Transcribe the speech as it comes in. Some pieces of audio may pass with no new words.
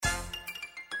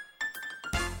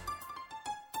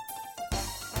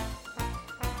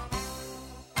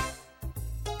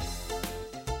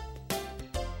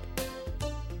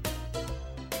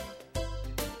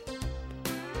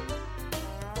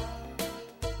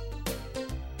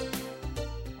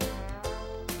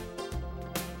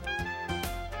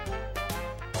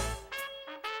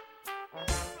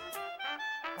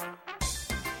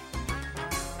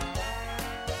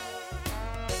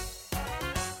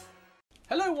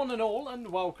one and all, and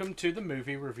welcome to the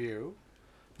movie review.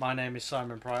 My name is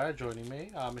Simon Pryor. Joining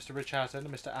me are Mr. Rich Hatton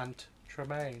and Mr. Ant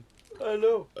Tremaine.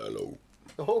 Hello. Hello.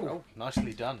 Oh,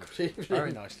 nicely done.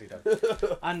 Very nicely done.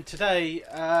 And today,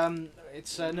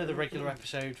 it's another regular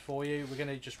episode for you. We're going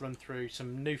to just run through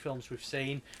some new films we've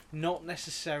seen. Not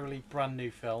necessarily brand new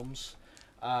films,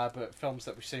 but films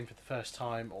that we've seen for the first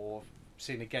time or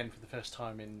seen again for the first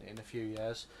time in a few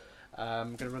years.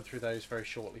 I'm going to run through those very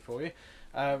shortly for you.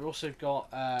 We've also got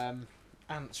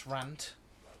Ant's Rant,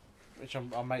 which I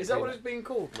made. Is that what it's been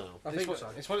called now? I think so.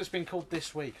 It's what it's been called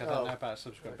this week. I don't know about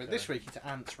subsequent, but this week it's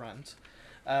Ant's Rant.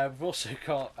 We've also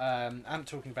got Ant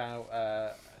talking about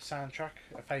a soundtrack,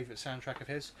 a favourite soundtrack of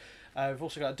his. We've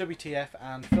also got WTF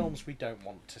and films we don't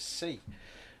want to see.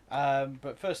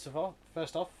 But first off,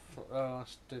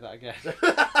 let's do that again.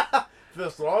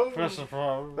 First of all,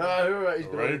 he's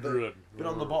been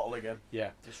on the bottle again. Yeah,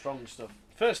 The strong stuff.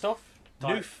 First off,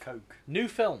 Coke. new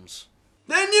films.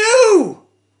 They're new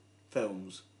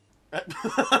films.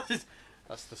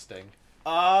 That's the sting.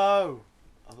 Oh,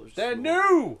 I thought it was They're just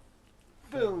new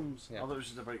films. Yeah. I thought it was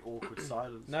just a very awkward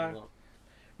silence. No.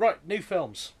 Right, new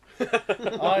films.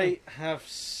 I have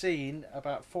seen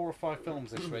about 4 or 5 films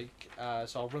this week,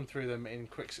 so I'll run through them in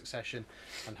quick succession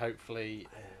and hopefully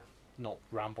not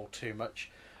ramble too much.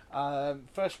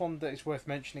 First one that is worth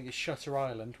mentioning is Shutter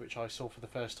Island, which I saw for the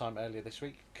first time earlier this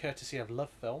week, courtesy of Love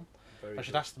Film. I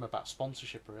should ask them about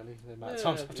sponsorship, really, the amount of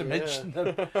times I have to mention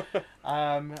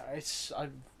them. It's a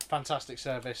fantastic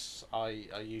service. I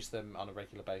use them on a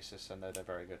regular basis, and they're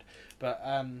very good. But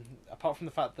apart from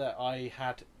the fact that I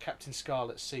had Captain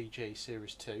Scarlet CG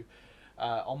Series 2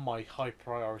 on my high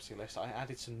priority list, I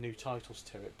added some new titles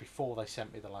to it before they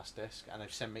sent me the last disc, and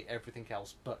they've sent me everything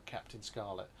else but Captain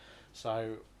Scarlet.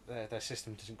 So their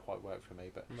system doesn't quite work for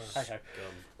me, but okay.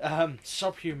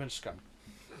 Subhuman scum.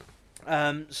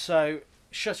 So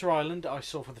Shutter Island I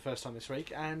saw for the first time this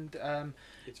week, and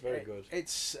it's very good.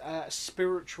 It's a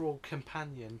spiritual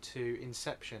companion to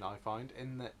Inception, I find,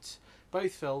 in that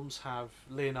both films have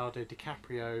Leonardo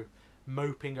DiCaprio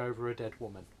moping over a dead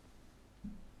woman.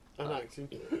 And acting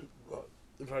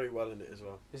very well in it as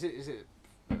well. Is it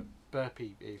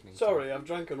burpy evening? Sorry, I've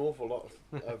drank an awful lot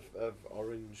of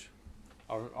orange.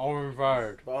 Orange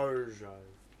Road. Orange.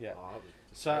 Yeah. Oh,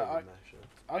 So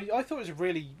I thought it was a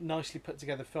really nicely put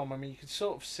together film. I mean, you could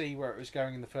sort of see where it was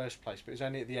going in the first place, but it was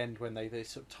only at the end when they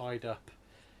sort of tied up,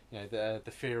 the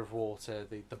fear of water,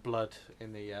 the blood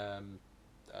in the.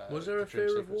 Was there a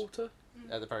fear of water?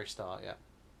 At the very start, yeah.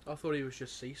 I thought he was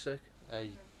just seasick.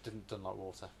 He didn't like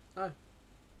water. Oh.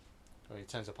 Well, he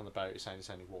turns up on the boat saying it's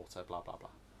only water, blah blah blah.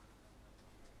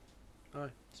 Oh.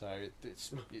 So it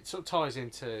sort of ties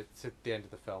into the end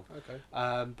of the film.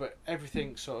 Okay. But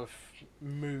everything sort of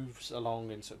moves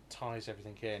along and sort of ties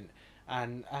everything in.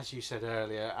 And as you said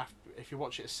earlier, if you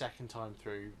watch it a second time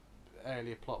through,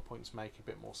 earlier plot points make a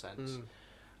bit more sense.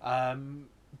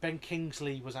 Ben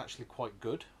Kingsley was actually quite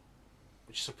good,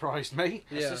 which surprised me.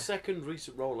 It's the second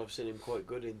recent role I've seen him quite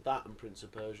good in, that and Prince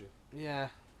of Persia. Yeah.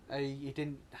 He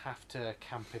didn't have to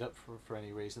camp it up for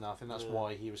any reason. I think that's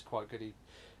why he was quite good. He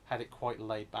had it quite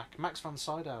laid back. Max von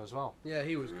Sydow as well. Yeah,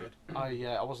 he was good.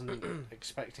 I wasn't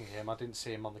expecting him. I didn't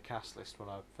see him on the cast list when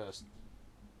I first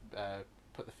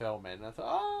put the film in. I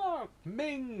thought,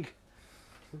 Ming!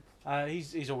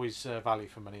 He's always value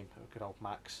for money, good old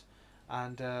Max.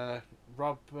 And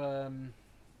Rob,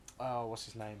 what's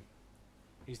his name?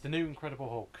 He's the new Incredible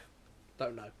Hulk.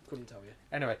 Don't know. Couldn't tell you.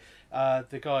 Anyway,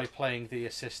 the guy playing the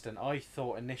assistant, I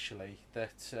thought initially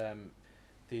that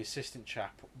the assistant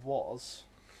chap was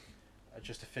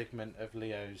just a figment of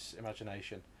Leo's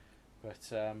imagination,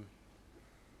 but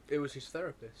it was his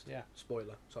therapist. Yeah.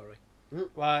 Spoiler. Sorry.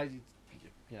 Well,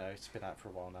 it's been out for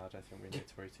a while now. I don't think we need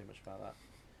to worry too much about that.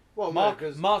 Well, Mark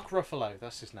Ruffalo,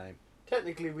 that's his name.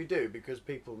 Technically, we do because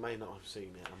people may not have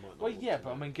seen it. Well, yeah,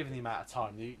 but I mean, given the amount of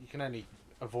time, you can only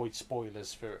avoid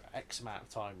spoilers for X amount of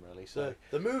time, really. So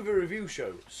the movie review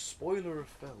show, spoiler of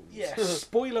films. Yeah,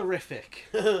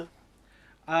 spoilerific.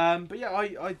 But yeah,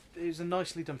 it was a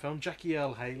nicely done film. Jackie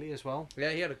Earle Haley as well.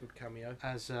 Yeah, he had a good cameo.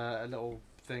 As a little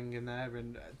thing in there,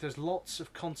 and there's lots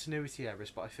of continuity errors,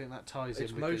 but I think that ties in.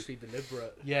 It's mostly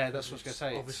deliberate. Yeah, that's what I was going to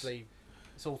say. Obviously,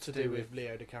 it's all to do with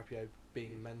Leo DiCaprio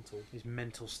being mental. His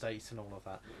mental state and all of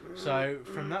that. So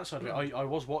from that side of it, I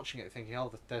was watching it thinking,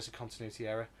 there's a continuity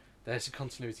error. There's a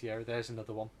continuity error. There's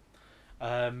another one.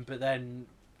 But then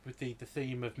with the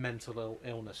theme of mental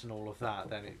illness and all of that,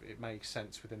 then it makes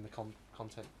sense within the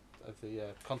content of the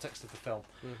context of the film.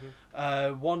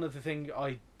 One other thing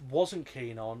I wasn't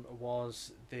keen on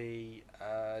was the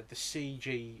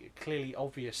CG, clearly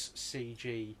obvious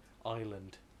CG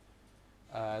island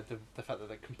the fact that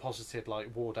they composited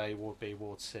like Ward A, Ward B,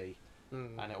 Ward C,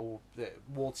 and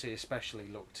Ward C especially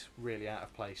looked really out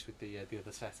of place with the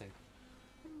other setting.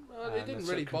 It didn't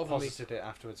really bother me. Composited it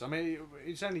afterwards. I mean,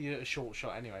 it's only a short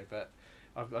shot anyway, but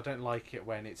I don't like it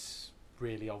when it's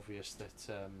really obvious that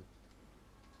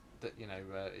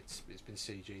it's been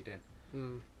CG'd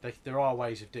in. There are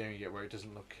ways of doing it where it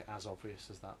doesn't look as obvious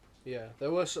as that. Yeah, there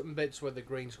were some bits where the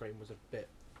green screen was a bit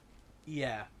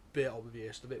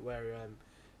obvious. The bit where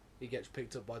he gets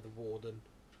picked up by the warden.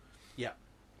 Yeah.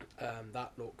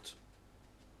 That looked.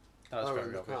 That was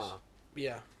very obvious. Car.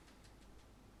 Yeah.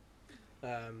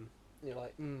 You're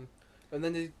like, And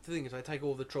then the thing is, I take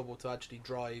all the trouble to actually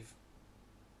drive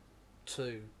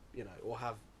to, or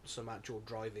have some actual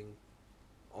driving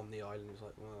on the island. It's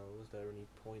like, well, was there any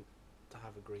point to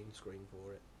have a green screen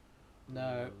for it?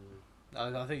 No.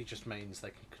 I think it just means they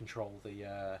can control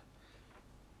the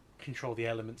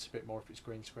elements a bit more if it's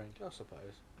green screened. I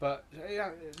suppose. But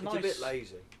yeah, It's nice. a bit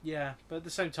lazy. Yeah, but at the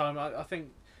same time, I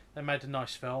think they made a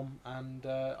nice film, and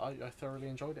I thoroughly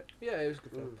enjoyed it. Yeah, it was a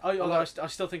good film. I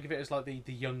still think of it as like the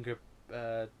younger,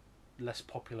 less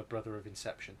popular brother of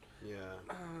Inception.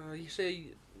 Yeah. You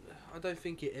see, I don't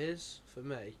think it is for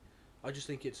me. I just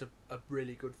think it's a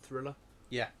really good thriller.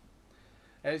 Yeah,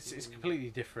 it's completely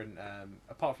different.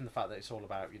 Apart from the fact that it's all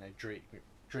about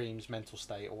dreams, mental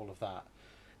state, all of that.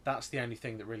 That's the only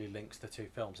thing that really links the two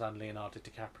films, and Leonardo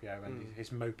DiCaprio and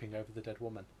his moping over the dead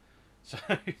woman. So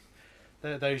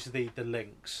those are the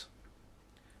links.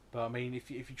 But I mean, if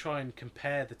you try and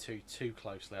compare the two too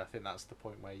closely, I think that's the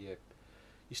point where you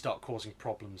start causing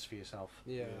problems for yourself.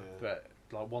 Yeah. But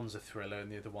like one's a thriller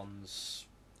and the other one's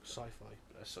Sci-fi.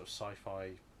 A sort of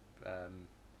sci-fi,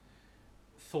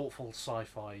 thoughtful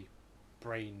sci-fi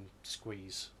brain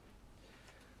squeeze.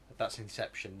 That's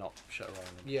Inception, not Shutter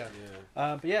Island. Yeah.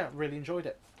 But yeah, really enjoyed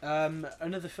it.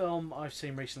 Another film I've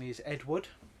seen recently is Ed Wood,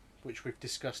 which we've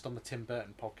discussed on the Tim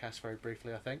Burton podcast very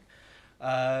briefly, I think.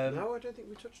 No, I don't think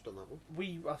we touched on that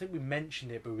one. I think we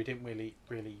mentioned it, but we didn't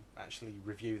really actually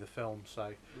review the film.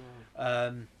 So,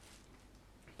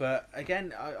 but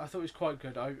again, I thought it was quite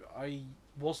good. I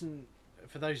wasn't.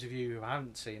 For those of you who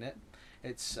haven't seen it,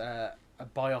 it's a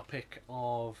biopic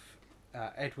of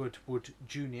Edward Wood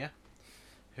Jr.,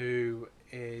 who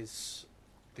is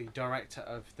the director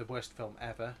of the worst film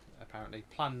ever, apparently,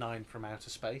 Plan 9 from Outer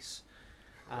Space,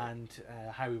 and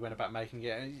how he went about making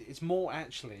it. And it's more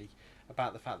actually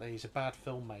about the fact that he's a bad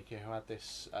filmmaker who had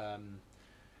this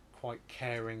quite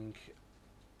caring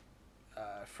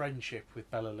friendship with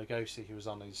Bela Lugosi, who was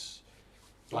on his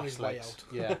last legs.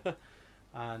 Yeah.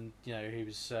 And he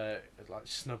was like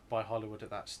snubbed by Hollywood at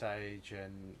that stage,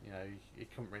 and he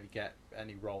couldn't really get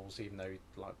any roles, even though he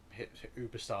like hit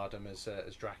uber stardom as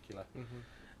Dracula.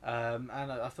 And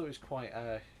I thought it was quite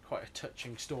a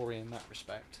touching story in that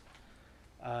respect.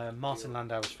 Martin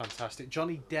Landau was fantastic.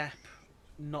 Johnny Depp,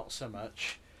 not so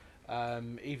much.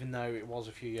 Even though it was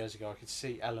a few years ago, I could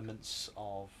see elements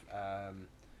of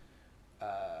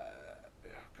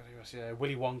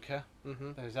Willy Wonka.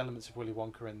 There's elements of Willy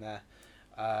Wonka in there.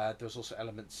 There was also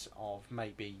elements of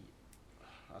maybe,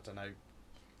 I don't know,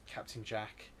 Captain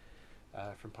Jack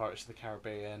from Pirates of the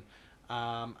Caribbean.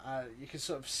 You can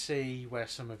sort of see where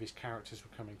some of his characters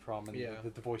were coming from, and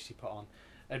the voice he put on.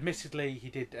 Admittedly, he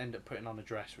did end up putting on a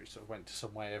dress, which sort of went to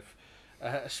some way of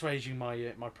assuaging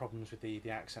my problems with the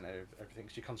accent of everything,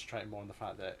 because you're concentrating more on the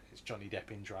fact that it's Johnny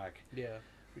Depp in drag,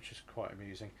 which is quite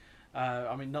amusing.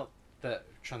 I mean, not that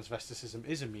transvesticism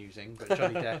is amusing, but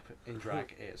Johnny Depp in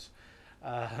drag is.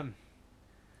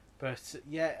 But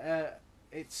yeah,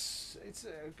 it's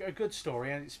a good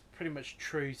story, and it's pretty much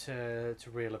true to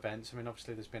real events. I mean,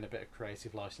 obviously there's been a bit of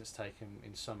creative license taken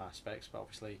in some aspects, but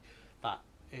obviously that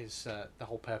is the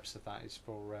whole purpose of that is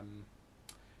for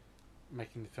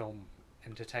making the film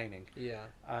entertaining. Yeah.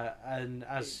 And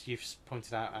as you've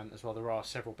pointed out, and as well, there are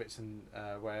several bits in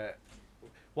where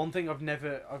one thing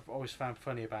I've always found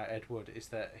funny about Ed Wood is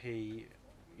that he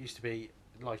used to be,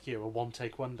 like you, a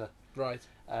one-take wonder. Right.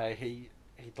 He'd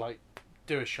like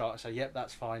do a shot, say, "Yep,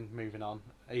 that's fine," moving on,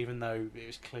 even though it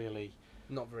was clearly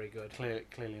not very good.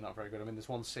 Clearly not very good. I mean, there's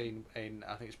one scene in,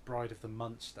 I think it's Bride of the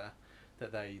Monster,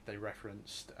 that they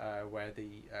referenced where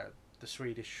the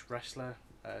Swedish wrestler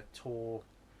Tor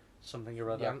something or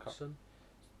other, Jansson?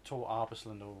 Tor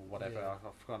Arbesland or whatever. Yeah.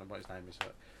 I've forgotten what his name is.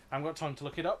 But I haven't got time to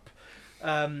look it up.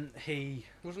 He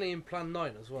wasn't he in Plan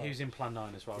 9 as well? He was in Plan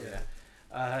 9 as well. Yeah.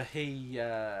 He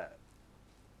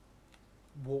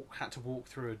had to walk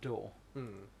through a door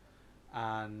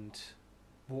and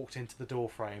walked into the door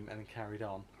frame and carried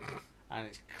on. And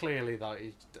it's clearly that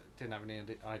he didn't have any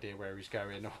idea where he's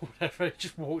going or whatever. He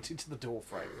just walked into the door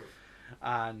frame.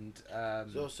 And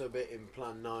There's also a bit in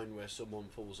Plan 9 where someone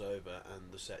falls over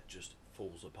and the set just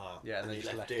falls apart. Yeah, and they you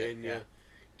just left left it it, in, yeah.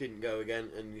 didn't go again,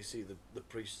 and you see the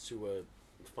priests who were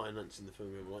financing the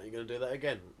film going, like, you're going to do that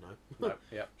again? No. no,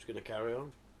 yeah. Just going to carry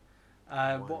on.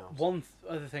 One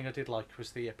other thing I did like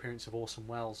was the appearance of Orson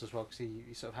Welles as well, because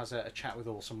he sort of has a chat with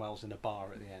Orson Welles in a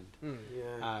bar at the end.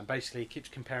 Yeah. Basically, he keeps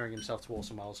comparing himself to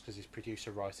Orson Welles because he's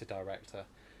producer, writer, director,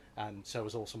 and so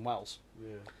is Orson Welles.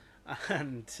 Yeah.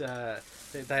 And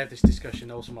they have this discussion.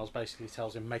 Orson Welles basically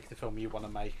tells him, make the film you want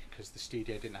to make, because the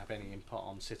studio didn't have any input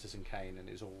on Citizen Kane, and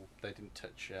they didn't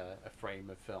touch a frame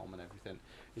of film, and everything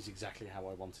is exactly how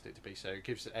I wanted it to be. So it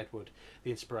gives Edward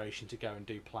the inspiration to go and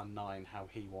do Plan 9 how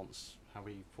he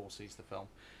foresees the film,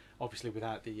 obviously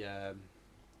without the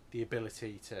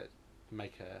ability to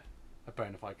make a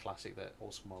bona fide classic that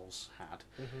Orson Welles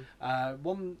had.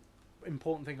 One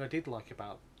important thing I did like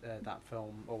about that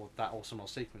film, or that Orson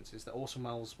Welles sequence, is that Orson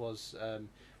Welles was,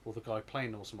 the guy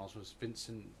playing Orson Welles was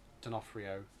Vincent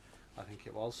D'Onofrio, I think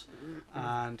it was,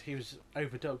 and he was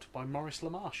overdubbed by Maurice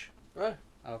LaMarche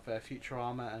of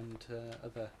Futurama and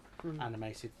other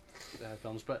animated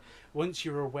films. But once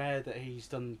you're aware that he's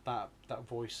done that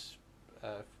voice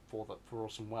for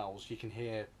Orson Welles, you can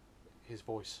hear his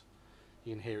voice.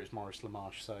 You can hear it's Maurice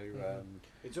LaMarche. So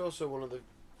it's also one of the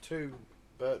 2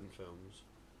 Burton films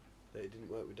that it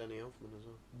didn't work with Danny Elfman as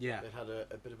well. Yeah, It had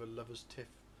a bit of a lover's tiff.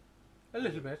 a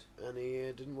little bit. And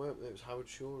he didn't work with it. It was Howard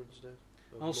Shore instead.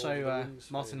 Also,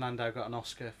 Martin Landau got an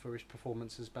Oscar for his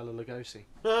performance as Bela Lugosi.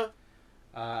 And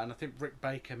I think Rick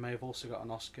Baker may have also got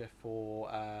an Oscar for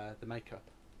the makeup.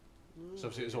 So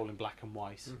obviously it was all in black and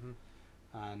white.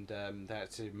 And they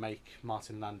had to make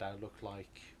Martin Landau look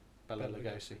like Bela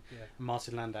Lugosi. Yeah.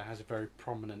 Martin Landau has a very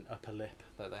prominent upper lip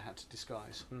that they had to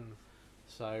disguise.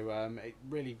 So it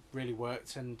really, really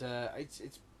worked, and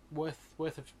it's worth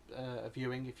a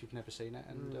viewing if you've never seen it.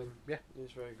 And yeah,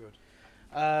 it's very good.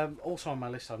 Also on my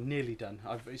list, I'm nearly done.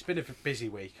 It's been a busy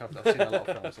week. I've seen a lot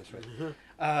of films this week.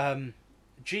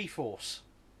 G-Force.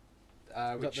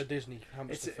 Which the Disney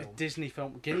hamster it's film. a Disney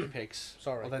film, Guinea Pigs.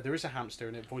 Sorry. Although there is a hamster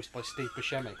in it, voiced by Steve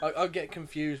Buscemi. I get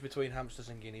confused between hamsters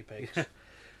and guinea pigs.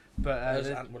 But as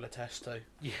Ant will attest to.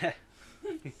 Yeah.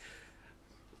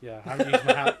 Yeah, I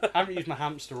haven't used my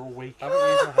hamster all week. I haven't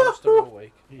used my hamster all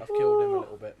week. I've killed him a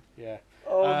little bit. Yeah.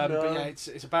 No. But yeah,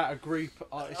 it's about a group.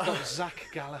 It's got Zach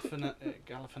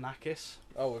Galifianakis.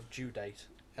 Oh, of due date.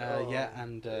 Yeah,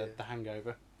 and The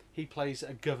Hangover. He plays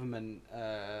a government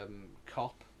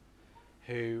cop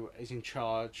who is in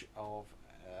charge of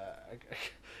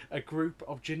a group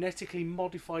of genetically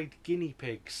modified guinea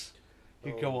pigs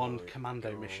who go on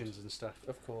commando missions and stuff.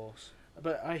 Of course.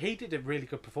 But he did a really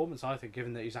good performance, I think,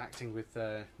 given that he's acting with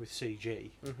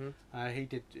CG. He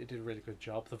did a really good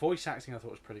job. The voice acting I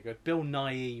thought was pretty good. Bill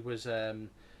Nighy was Bill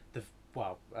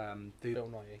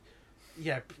Nighy.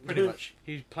 Yeah, pretty much.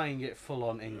 He's playing it full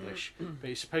on English, but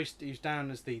he's down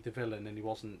as the villain, and he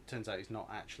wasn't. Turns out he's not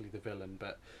actually the villain,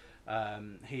 but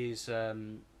he's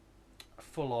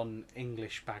full on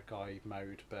English bad guy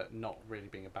mode, but not really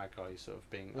being a bad guy. He's sort of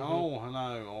being oh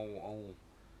hello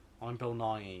I'm Bill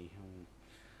Nighy,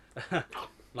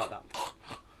 like that.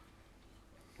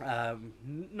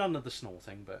 None of the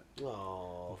snorting, but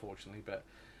unfortunately, but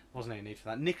wasn't any need for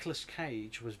that. Nicolas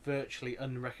Cage was virtually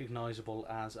unrecognisable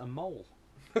as a mole.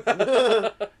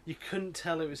 You couldn't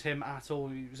tell it was him at all.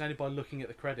 It was only by looking at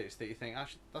the credits that you think,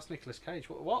 actually, that's Nicolas Cage.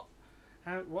 What?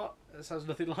 What? That sounds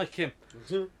nothing like him.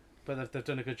 But they've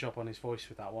done a good job on his voice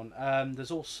with that one.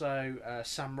 There's also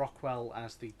Sam Rockwell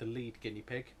as the lead guinea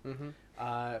pig.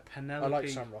 Penelope, I like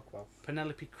Sam Rockwell.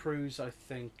 Penelope Cruz, I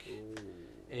think,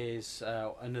 is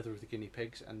another of the guinea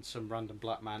pigs, and some random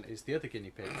black man is the other guinea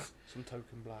pig. Some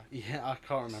token black. Yeah, I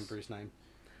can't remember his name.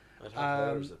 I'd have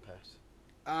her as a pet.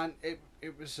 And it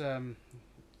was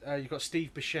you've got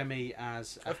Steve Buscemi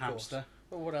as a hamster.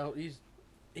 Well, what else?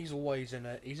 He's always in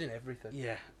it. He's in everything.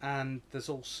 Yeah, and there's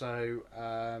also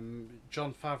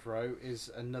Jon Favreau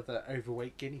is another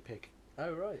overweight guinea pig.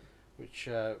 Oh right. Which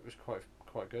was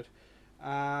quite good,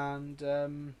 and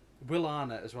Will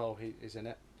Arnett as well. He is in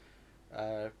it.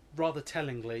 Rather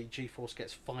tellingly, G-Force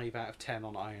gets 5 out of 10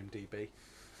 on IMDb.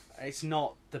 It's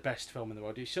not the best film in the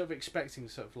world. You're sort of expecting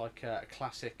sort of like a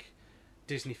classic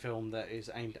Disney film that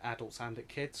is aimed at adults and at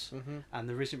kids, and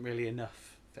there isn't really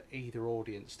enough for either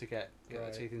audience to get their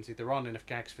teeth into. There aren't enough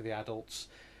gags for the adults.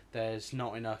 There's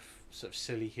not enough sort of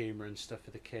silly humour and stuff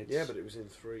for the kids. Yeah, but it was in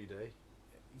 3D.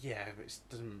 Yeah, but it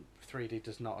doesn't. 3D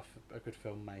does not a good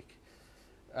film make.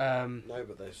 No,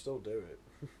 but they still do it.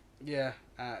 Yeah,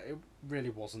 it really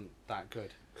wasn't that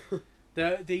good.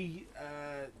 The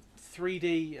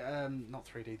 3D, not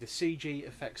 3D, the CG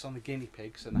effects on the guinea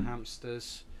pigs and the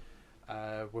hamsters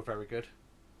were very good.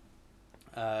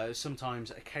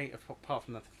 Sometimes, apart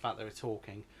from the fact they were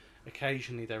talking,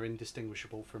 occasionally they're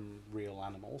indistinguishable from real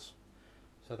animals.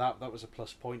 So that was a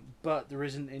plus point. But there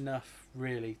isn't enough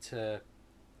really to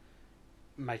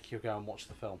make you go and watch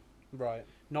the film. Right.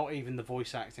 Not even the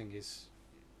voice acting is...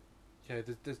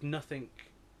 there's nothing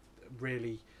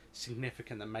really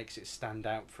significant that makes it stand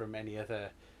out from any other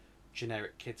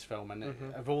generic kids film. And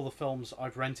of all the films,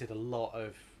 I've rented a lot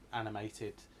of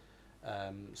animated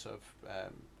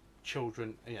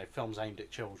children, films aimed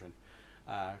at children,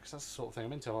 because that's the sort of thing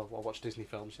I'm into. I watch Disney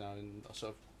films, and I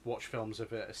sort of watch films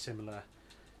of a similar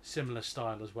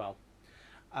style as well.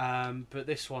 But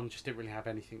this one just didn't really have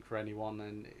anything for anyone,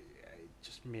 and it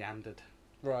just meandered.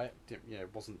 Right. It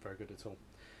wasn't very good at all.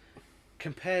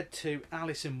 Compared to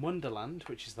Alice in Wonderland,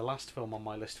 which is the last film on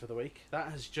my list for the week, that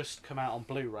has just come out on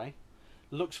Blu-ray.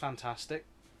 Looks fantastic.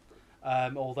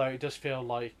 Although it does feel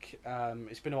like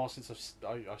it's been a while since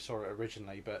I saw it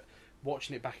originally, but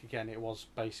watching it back again, it was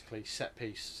basically set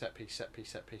piece.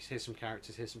 Here's some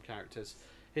characters, here's some characters,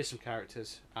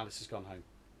 Alice has gone home.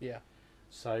 Yeah.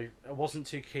 So I wasn't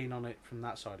too keen on it from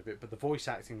that side of it, but the voice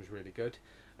acting was really good.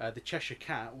 The Cheshire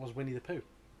Cat was Winnie the Pooh.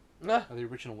 The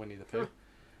original Winnie the Pooh.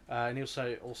 And he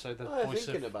also the voice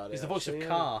of... He's the voice of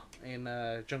Car in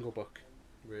Jungle Book.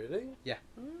 Really? Yeah.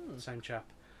 Same chap.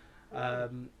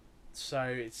 So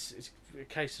it's a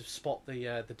case of spot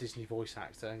the Disney voice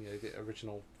actor, the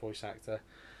original voice actor.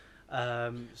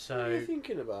 So you're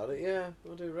thinking about it, yeah,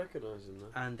 I do recognise him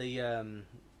though. And the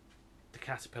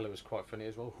caterpillar was quite funny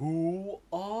as well. Who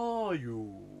are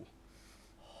you?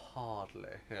 Hardly.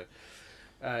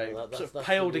 Sort of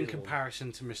paled in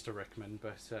comparison to Mr. Rickman,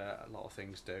 but a lot of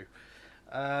things do.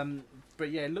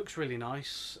 But yeah, it looks really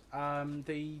nice.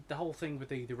 The whole thing with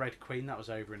the Red Queen, that was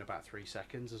over in about 3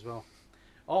 seconds as well.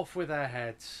 Off with their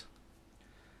heads.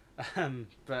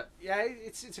 But yeah,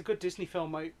 it's a good Disney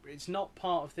film. It's not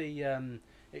part of the...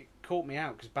 it caught me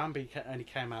out because Bambi only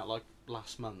came out like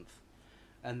last month.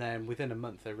 And then within a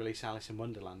month they released Alice in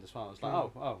Wonderland as well. I was like,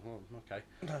 oh, okay.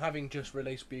 Having just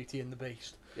released Beauty and the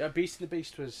Beast. Yeah, Beast and the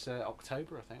Beast was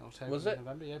October, I think. October, was it?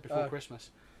 November, yeah, before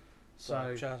Christmas.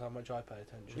 So shows how much I pay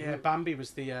attention. Yeah, Bambi was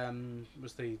the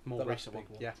more recent one.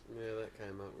 Yeah, that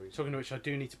came out recently. Talking of which, I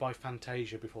do need to buy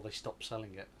Fantasia before they stop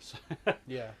selling it. So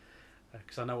yeah,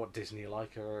 because I know what Disney are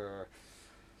like.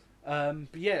 But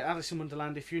yeah, Alice in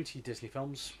Wonderland. If you're into your Disney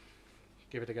films,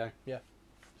 give it a go. Yeah.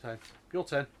 So your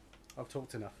turn. I've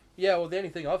talked enough. Yeah, well, the only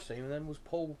thing I've seen then was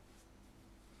Paul.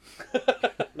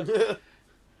 the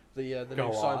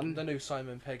new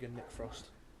Simon Pegg and Nick Frost.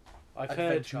 I've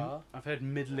heard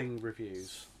middling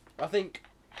reviews. I think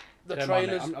the Don't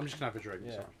trailers. I'm just gonna have a drink.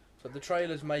 Yeah. Sorry. But the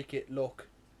trailers make it look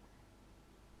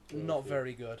not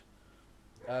very good.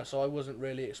 So I wasn't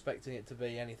really expecting it to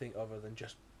be anything other than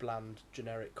just bland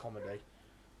generic comedy.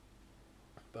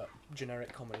 But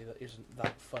generic comedy that isn't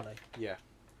that funny. Yeah.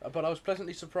 But I was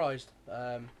pleasantly surprised.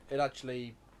 It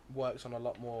actually works on a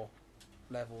lot more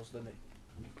levels than it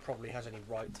probably has any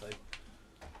right to.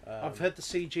 I've heard the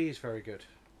CG is very good.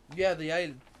 Yeah,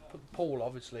 Paul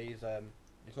obviously is.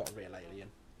 He's not a real alien.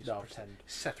 He's a pretend.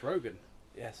 Seth Rogen.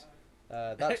 Yes.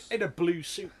 That's in a blue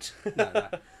suit. No.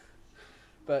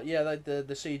 But yeah, the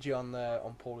CG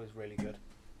on Paul is really good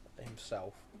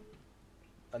himself.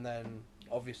 And then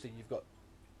obviously you've got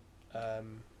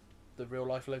the real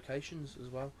life locations as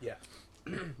well. Yeah.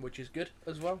 Which is good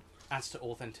as well. Adds to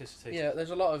authenticity. Yeah,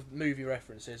 there's a lot of movie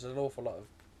references. There's an awful lot of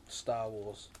Star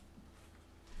Wars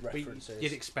references.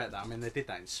 You'd expect that. I mean, they did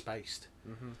that in Spaced.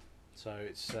 Mm-hmm. So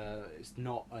it's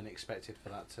not unexpected for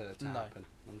that to happen.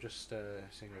 I'm just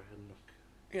seeing a look.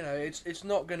 You know, it's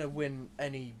not going to win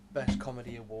any Best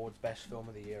Comedy Awards, Best Film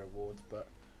of the Year awards, but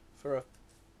for a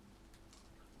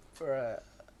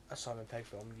Simon Pegg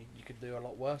film, you could do a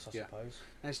lot worse, I suppose.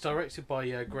 And it's directed by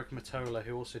Greg Mottola,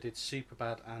 who also did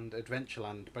Superbad and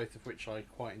Adventureland, both of which I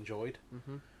quite enjoyed.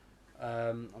 Mm-hmm.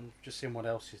 I'm just seeing what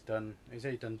else he's done. He's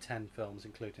only done 10 films,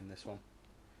 including this one.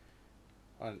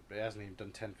 He hasn't even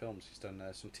done 10 films. He's done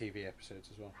some TV episodes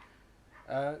as well.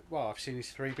 Well, I've seen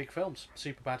his 3 big films: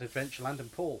 Superbad, Adventureland,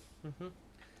 and Paul. Mm-hmm.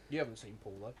 You haven't seen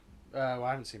Paul though. Well,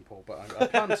 I haven't seen Paul, but I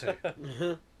plan to.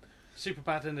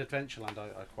 Superbad and Adventureland,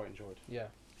 I quite enjoyed. Yeah.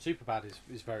 Superbad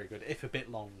is very good, if a bit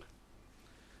long.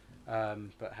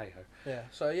 But hey ho. Yeah.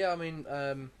 So yeah, I mean,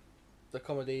 the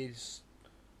comedy's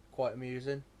quite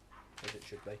amusing, as it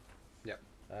should be. Yep.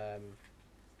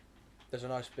 There's a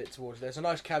nice bit towards. There's a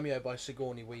nice cameo by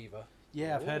Sigourney Weaver.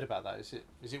 Yeah, I've heard about that. Is it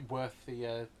worth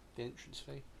the entrance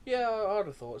fee? Yeah, I'd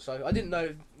have thought so. I didn't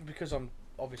know because I'm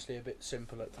obviously a bit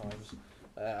simple at times.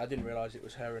 I didn't realise it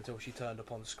was her until she turned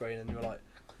up on the screen, and you were like,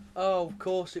 "Oh, of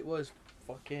course it was."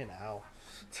 Fucking hell.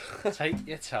 Take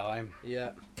your time.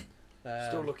 Yeah.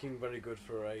 Still looking very good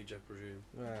for her age, I presume.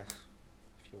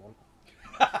 If you want.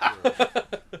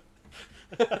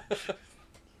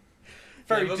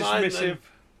 Very Never mind dismissive.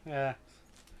 Yeah.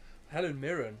 Helen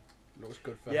Mirren looks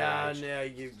good for her Yeah, age.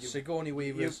 and you Sigourney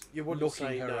Weaver's you wouldn't looking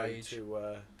say her no age. to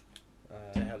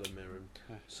Um, Helen Mirren.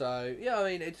 So yeah,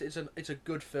 I mean it's a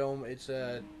good film. It's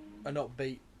an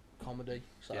upbeat comedy.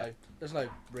 So Yeah. there's no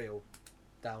real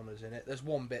downers in it. There's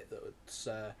one bit that's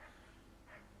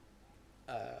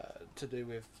to do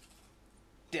with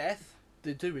Death.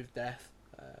 death,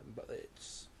 but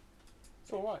it's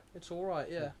all right. It's all right.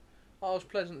 Yeah, I was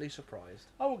pleasantly surprised.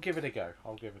 I will give it a go.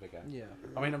 Yeah.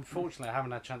 I mean, unfortunately, I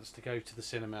haven't had a chance to go to the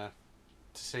cinema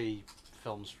to see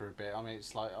films for a bit. I mean,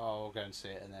 it's like, oh, I'll go and see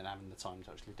it, and then having the time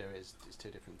to actually do it is two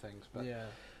different things. But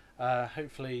Yeah.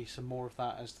 hopefully, some more of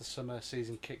that as the summer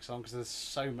season kicks on, because there's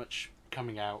so much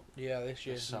coming out. Yeah, this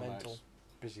year's summer. mental.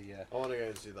 It's busy, yeah. I want to go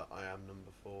and see that I Am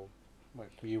number 4. Well,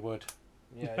 you would.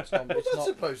 Yeah, it's not. It's What's it not.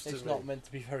 supposed to It's be? not meant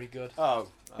to be very good. Oh,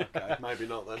 okay. Maybe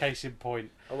not then. Case in point.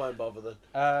 I won't bother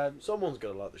then. Someone's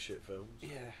got to like the shit films. Yeah.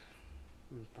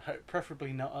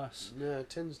 Preferably not us. No, it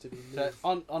tends to be me. So,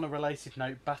 on a related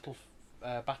note, Battle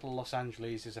Los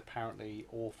Angeles is apparently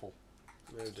awful.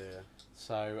 Oh dear.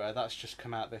 So that's just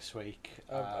come out this week.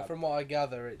 From what I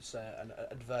gather, it's an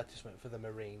advertisement for the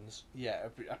Marines. Yeah,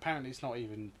 apparently it's not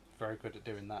even very good at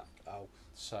doing that. Oh.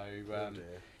 So Oh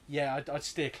dear. yeah, I'd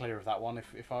steer clear of that one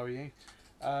if I were you.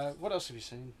 What else have you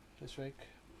seen this week?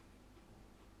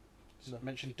 No.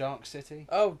 Mentioned Dark City.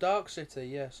 Oh, Dark City.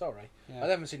 Yeah, sorry. Yeah. I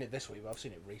haven't seen it this week, but I've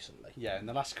seen it recently. Yeah, in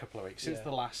the last couple of weeks since Yeah.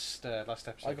 the last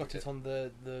episode. I got it on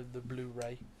the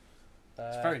Blu-ray.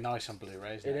 It's very nice on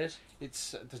Blu-ray, isn't it? It is.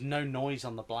 It's there's no noise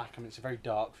on the black. I mean, it's a very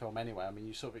dark film anyway. I mean,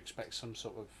 you sort of expect some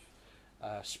sort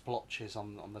of splotches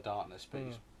on the darkness, but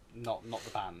it's not the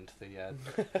band,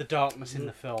 the darkness in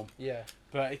the film. Yeah.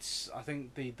 But I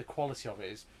think the quality of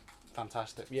it is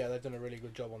fantastic. Yeah, they've done a really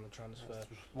good job on the transfer.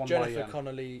 One Jennifer by,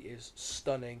 Connelly is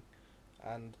stunning,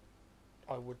 and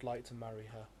I would like to marry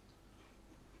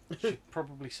her. she'd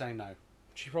probably say no.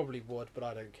 She probably would, but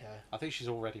I don't care. I think she's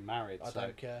already married. I so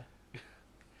don't care.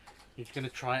 you're going to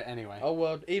try it anyway. Oh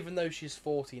well, even though she's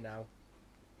 40 now,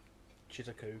 she's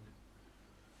a coug.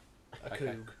 A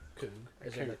Okay. coug,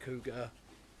 as in a cougar.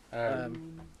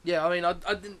 Um, Yeah, I mean, I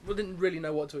didn't really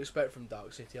know what to expect from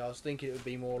Dark City. I was thinking it would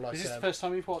be more like is this the first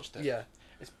time you've watched it? yeah.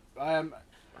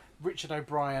 Richard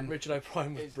O'Brien. Richard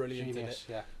O'Brien was is brilliant genius,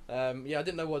 in it. Yeah. Yeah, I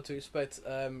didn't know what to expect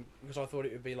because I thought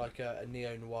it would be like a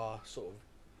neo-noir sort of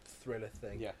thriller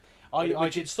thing. Yeah.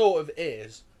 Which it sort of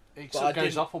is. It but sort of I goes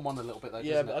didn't- off on one a little bit though,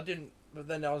 Yeah, doesn't but it? I didn't. But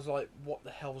then I was like, what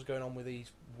the hell's going on with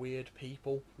these weird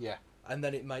people? Yeah. And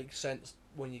then it makes sense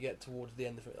when you get towards the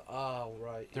end of it. Oh,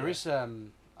 right. There yeah. is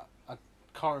I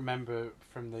can't remember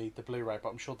from the Blu-ray, but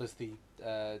I'm sure there's the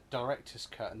director's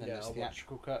cut and then Yeah, there's I'll the watch-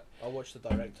 theatrical cut. I'll watch the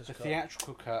director's The cut.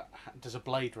 theatrical cut does a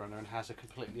Blade Runner and has a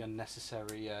completely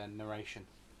unnecessary narration.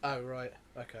 Oh, right.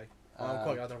 Okay. I'm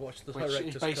quite glad I watched the Which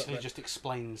director's it cut. basically then. just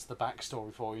explains the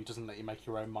backstory for you and doesn't let you make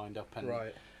your own mind up and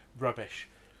Right. rubbish.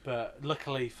 But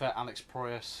luckily for Alex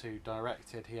Proyas, who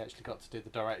directed, he actually got to do the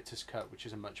director's cut, which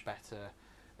is a much better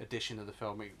edition of the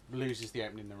film. It loses the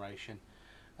opening narration.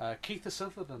 Keith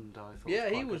Sutherland, I thought. Yeah, was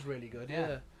he quite was good. really good. Yeah.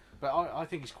 Yeah. But I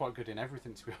think he's quite good in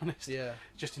everything, to be honest. Yeah.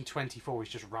 Just in 24,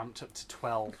 he's just ramped up to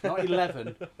 12. Not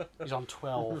 11, he's on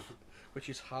 12. Which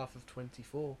is half of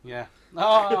 24. Yeah.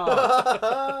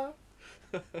 Ah!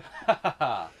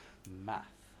 Math.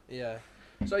 Yeah.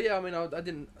 So yeah, I mean, I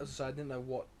didn't, as I said, I didn't know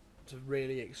what to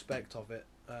really expect of it.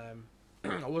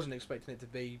 I wasn't expecting it to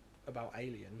be about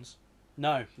aliens.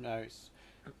 No, it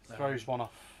throws one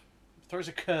off. Throws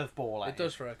a curveball at It you.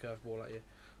 does throw a curveball at you.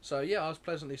 So yeah, I was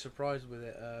pleasantly surprised with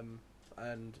it.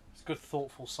 And It's good,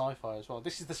 thoughtful sci-fi as well.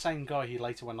 This is the same guy who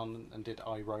later went on and did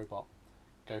iRobot.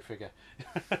 Go figure.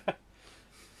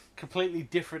 Completely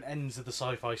different ends of the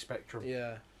sci-fi spectrum.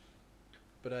 yeah,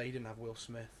 but he didn't have Will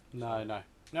Smith. No,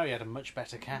 he had a much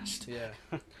better cast. Yeah,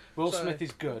 Will So- Smith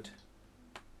is good,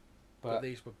 but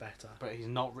these were better. but he's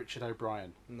not Richard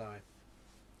O'Brien. No.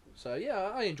 So yeah,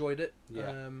 I enjoyed it.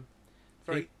 Yeah.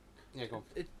 Very. Yeah, go on.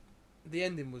 The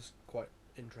ending was quite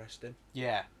interesting.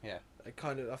 Yeah. It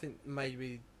kind of, I think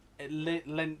maybe. It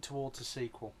lent towards a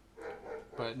sequel,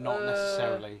 but not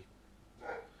necessarily.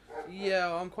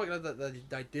 Yeah, I'm quite glad that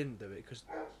they didn't do it because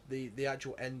the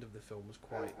actual end of the film was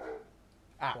quite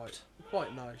Apt.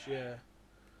 quite nice. Yeah.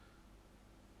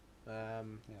 Yeah,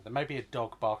 there may be a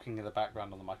dog barking in the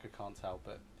background on the mic. I can't tell,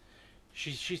 but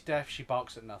she's deaf. She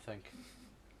barks at nothing.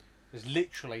 There's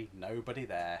literally nobody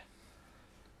there.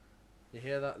 You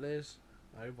hear that, Liz?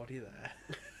 Nobody there.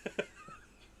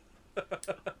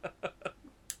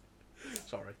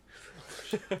 Sorry.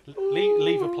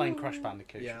 Leave her playing Crash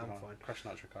Bandicoot. Yeah, I'm fine. Crash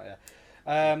Nitro Kart,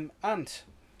 yeah. And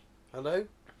Hello?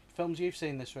 films you've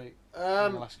seen this week, in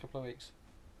the last couple of weeks.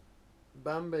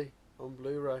 Bambi on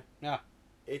Blu-ray. Yeah.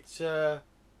 It's, I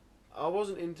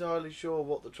wasn't entirely sure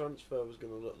what the transfer was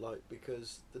going to look like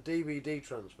because the DVD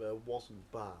transfer wasn't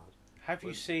bad. Have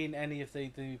you seen any of the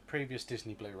previous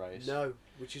Disney Blu-rays? No,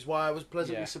 which is why I was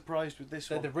pleasantly Yeah. surprised with this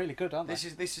one. They're really good, aren't they?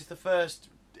 This is the first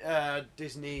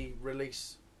Disney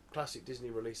release, classic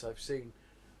Disney release I've seen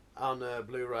on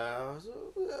Blu-ray. I was,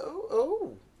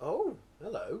 oh,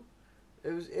 hello.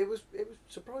 It was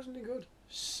surprisingly good.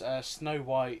 Snow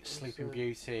White, Sleeping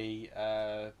Beauty,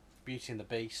 Beauty and the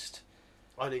Beast.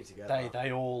 I need to get that.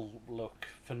 They all look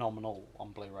phenomenal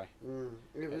on Blu-ray.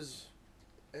 It was.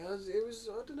 I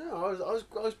don't know.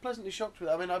 I was pleasantly shocked with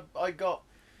it. I mean, I got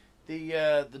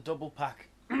the double pack.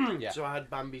 Yeah. So I had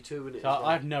Bambi 2 in it. So as well.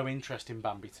 I have no interest in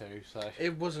Bambi 2. So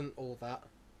It wasn't all that.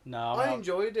 no, I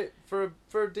enjoyed it for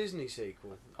a Disney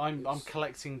sequel. I'm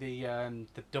collecting the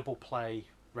double play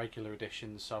regular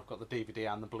editions. So I've got the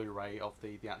DVD and the Blu-ray of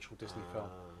the actual Disney film.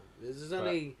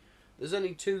 There's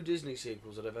only 2 Disney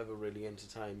sequels that have ever really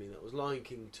entertained me. That was Lion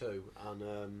King 2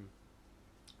 and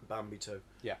Bambi 2.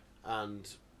 Yeah. And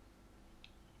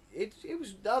it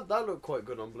was that looked quite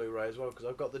good on Blu-ray as well because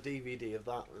I've got the DVD of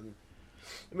that, and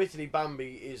admittedly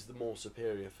Bambi is the more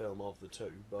superior film of the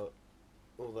 2, but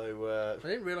although I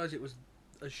didn't realise it was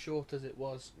as short as it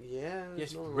was. yeah,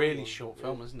 It's not a a really long short one.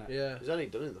 film, isn't it? Yeah. It was only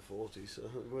done in the 40s, so I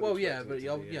wouldn't Well, yeah, expect but it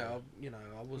to be, I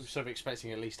I was was. sort of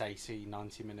expecting at least 80,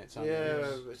 90 minutes. yeah,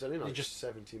 it's only like just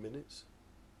 70 minutes.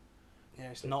 Yeah,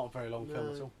 it's not a very long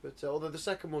film at all. But although the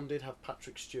second one did have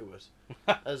Patrick Stewart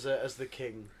as the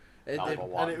king, Number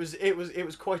one. and it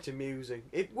was quite amusing.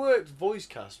 It worked voice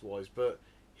cast wise, but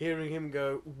hearing him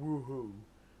go woohoo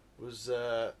was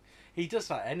He does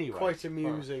that anyway. quite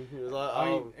amusing. It was like, I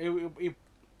mean,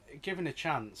 given a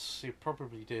chance, he'd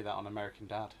probably do that on American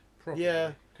Dad. Probably.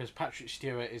 yeah, Because Patrick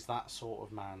Stewart is that sort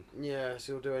of man. yeah.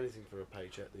 So he'll do anything for a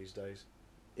paycheck these days.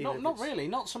 Not really.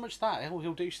 Not so much that.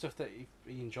 He'll do stuff that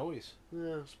he enjoys.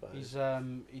 Yeah, I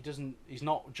suppose. He's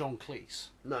not John Cleese.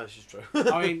 No, this is true.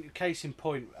 I mean, case in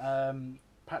point,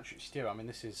 Patrick Stewart. I mean,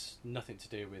 this is nothing to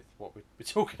do with what we're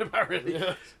talking about, really.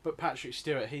 Yeah. But Patrick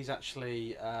Stewart, he's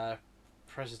actually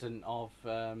president of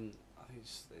I think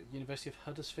it's the University of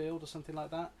Huddersfield or something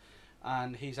like that,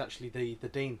 and he's actually the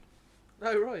dean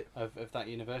Oh right. of that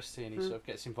university, and he sort of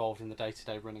gets involved in the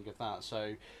day-to-day running of that.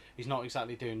 So he's not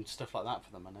exactly doing stuff like that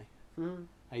for the money. Mm.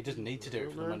 He doesn't need to do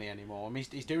it for the money anymore. I mean,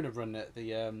 he's doing a run at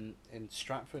the in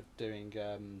Stratford doing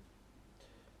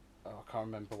I can't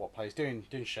remember what play. He's doing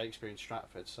Shakespeare in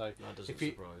Stratford. So That doesn't if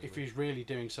surprise he's really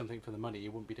doing something for the money, he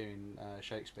wouldn't be doing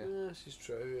Shakespeare. Yeah, this is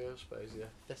true. Yeah, I suppose. Yeah,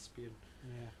 thespian.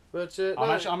 Yeah. But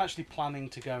I'm actually planning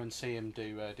to go and see him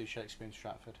do Shakespeare in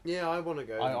Stratford. yeah, I want to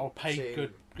go. I'll and pay see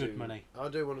good him do- money. I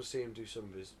do want to see him do some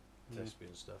of his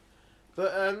thespian stuff.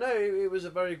 But no, it was a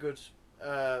very good,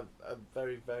 a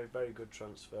very very very good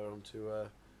transfer onto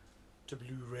to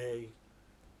Blu-ray,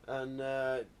 and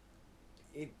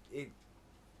it.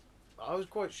 I was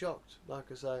quite shocked. Like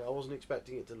I say, I wasn't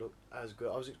expecting it to look as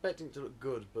good. I was expecting it to look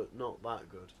good, but not that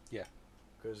good. Yeah.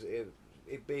 Because it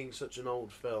being such an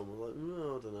old film, I'm like,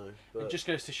 I don't know. But It just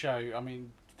goes to show. I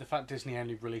mean, the fact Disney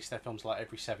only release their films like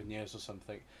every 7 years or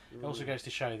something. It also goes to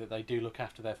show that they do look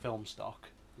after their film stock,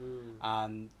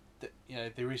 and that,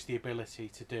 there is the ability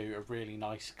to do a really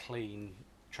nice, clean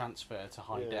transfer to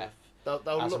high def they'll as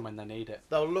look, and when they need it.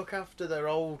 they'll look after their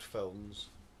old films,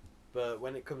 but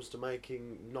when it comes to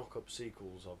making knock-up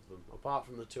sequels of them, apart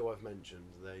from the 2 I've mentioned,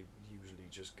 they usually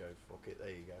just go, fuck it, there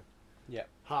you go. Yeah.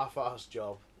 Half-assed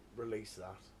job, release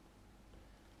that.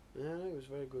 Yeah, it was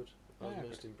very good. I was Yeah,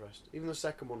 most impressed. Even the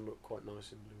second one looked quite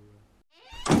nice in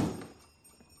Blu-ray.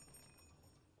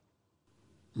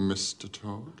 Mr.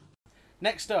 Toad?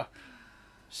 Next up,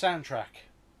 soundtrack.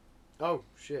 Oh,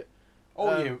 shit.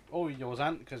 All yours,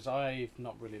 Ant, because I've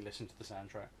not really listened to the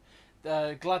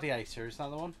soundtrack. Gladiator, is that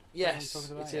the one? Yes, Is that what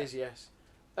you're talking it about? is,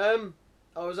 yes.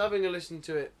 I was having a listen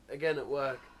to it again at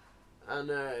work, and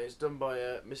it's done by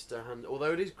Mr. Hand,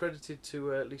 although it is credited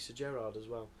to Lisa Gerrard as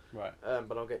well. Right.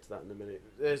 But I'll get to that in a minute.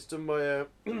 It's done by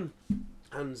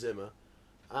Hans Zimmer,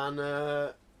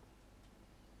 and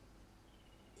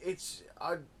it's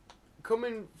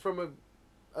coming from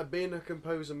being a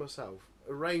composer myself.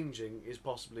 Arranging is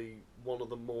possibly one of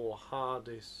the more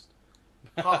harder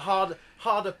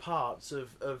parts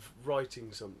of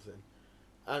writing something,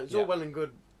 and it's all well and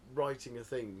good writing a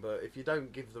thing, but if you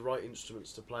don't give the right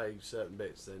instruments to play certain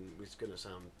bits, then it's going to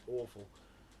sound awful.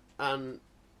 And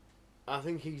I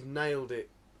think he's nailed it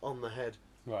on the head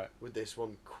with this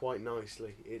one quite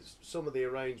nicely. It's some of the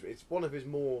arrangement. It's one of his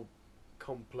more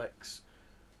complex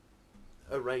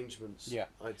arrangements. Yeah,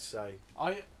 I'd say.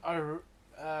 I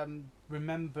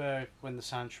remember when the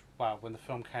when the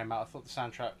film came out, I thought the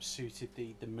soundtrack suited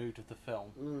the mood of the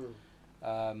film.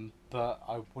 But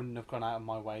I wouldn't have gone out of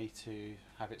my way to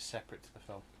have it separate to the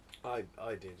film. I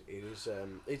did. It is.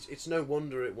 It's no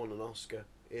wonder it won an Oscar.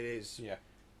 It is.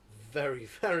 Very,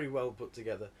 very well put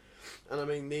together. And I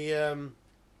mean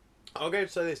I'll go to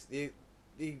say this: the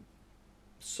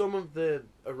some of the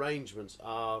arrangements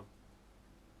are.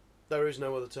 There is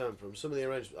no other term for them. Some of the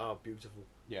arrangements are beautiful.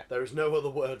 Yeah. There is no other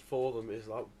word for them. It's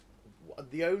like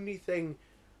the only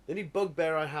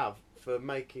bugbear I have for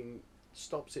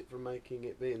stops it from making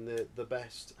it being the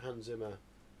best Hans Zimmer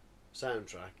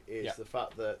soundtrack is the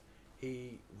fact that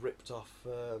he ripped off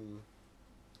the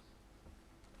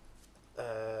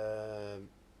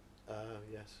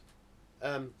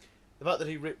fact that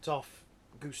he ripped off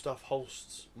Gustav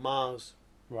Holst's Mars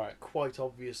quite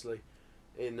obviously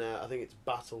in I think it's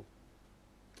Battle,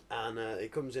 and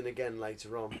it comes in again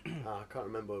later on. I can't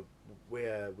remember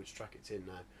which track it's in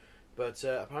now, but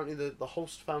apparently the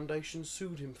Holst Foundation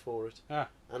sued him for it,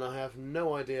 and I have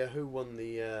no idea who won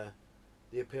the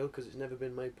appeal because it's never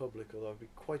been made public. Although I'd be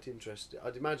quite interested.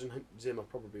 I'd imagine Zimmer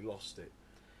probably lost it.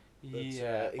 But, he's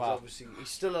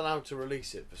still allowed to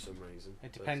release it for some reason.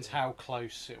 It depends how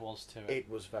close it was to it. It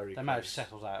was very. They might have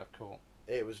settled out of court.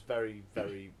 It was very,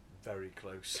 very, very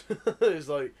close. It was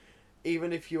like,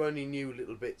 even if you only knew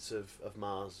little bits of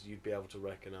Mars, you'd be able to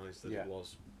recognise that it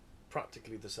was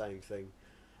practically the same thing.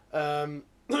 And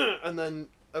then,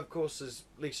 of course, there's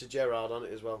Lisa Gerrard on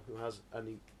it as well, who has an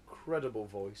incredible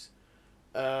voice.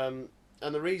 And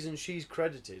the reason she's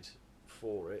credited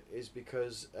for it is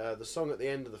because the song at the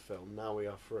end of the film, "Now We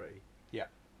Are Free,"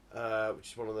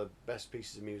 which is one of the best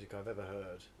pieces of music I've ever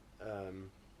heard,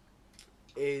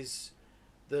 is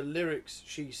the lyrics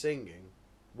she's singing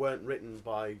weren't written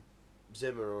by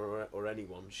Zimmer or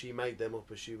anyone. She made them up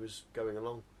as she was going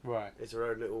along. Right. It's her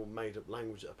own little made-up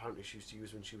language that apparently she used to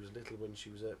use when she was little, when she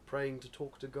was praying to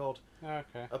talk to God.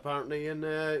 Okay. Apparently,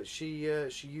 and she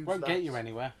used Won't that. get you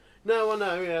anywhere. No, I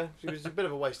know, yeah. It was a bit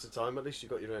of a waste of time. At least you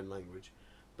got your own language.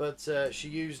 But she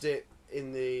used it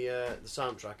in the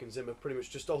soundtrack, and Zimmer pretty much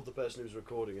just told the person who was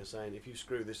recording her, saying, if you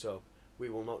screw this up, we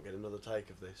will not get another take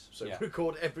of this. So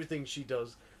record everything she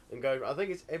does and go. I think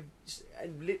it's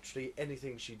literally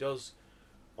anything she does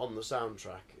on the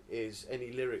soundtrack is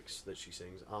any lyrics that she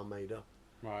sings are made up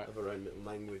of her own little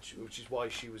language, which is why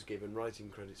she was given writing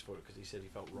credits for it, because he said he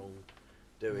felt wrong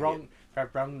doing it.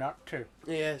 Wrong not to.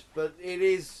 Yes, but it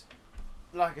is,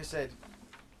 like I said,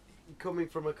 coming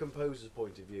from a composer's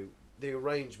point of view, the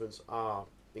arrangements are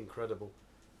incredible.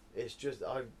 It's just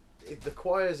the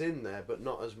choir's in there, but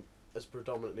not as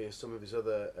predominantly as some of his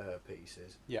other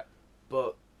pieces. Yeah.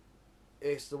 But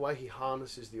it's the way he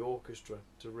harnesses the orchestra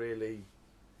to really,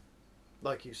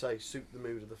 like you say, suit the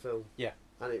mood of the film. Yeah.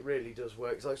 And it really does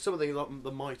work. It's like something like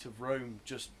The Might of Rome.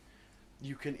 Just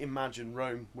you can imagine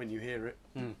Rome when you hear it.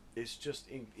 It's just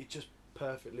it just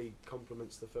perfectly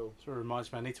complements the film. So it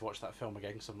reminds me, I need to watch that film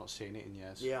again because I've not seen it in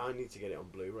years. Yeah, I need to get it on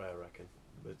Blu-ray, I reckon.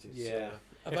 But it's,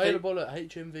 available at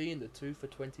HMV in the 2 for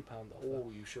 £20 offer.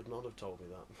 Oh, you should not have told me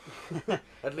that.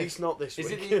 At least not this week.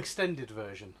 Is it the extended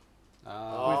version?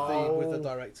 With the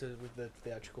director, with the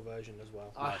theatrical version as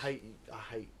well. I hate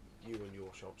you and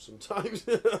your shop sometimes.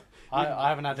 I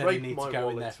haven't had any need to go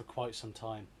in there for quite some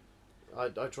time. I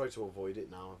try to avoid it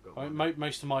now. I've got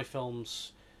most of my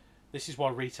films. This is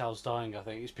why retail's dying. I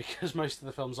think it's because most of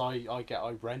the films I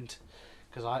rent,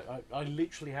 because I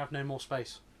literally have no more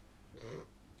space.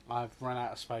 I've run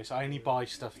out of space. I only buy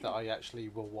stuff that I actually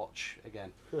will watch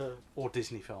again, or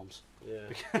Disney films. Yeah,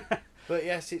 but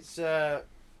yes, it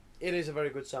is a very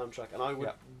good soundtrack, and I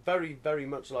would very, very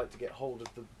much like to get hold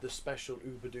of the special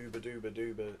Uber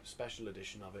Duber special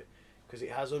edition of it, because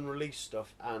it has unreleased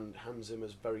stuff and Hans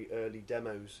Zimmer's very early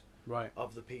demos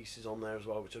of the pieces on there as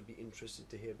well, which I'd be interested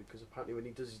to hear, because apparently when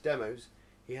he does his demos,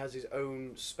 he has his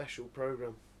own special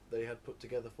program that he had put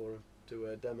together for him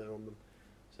to demo on them.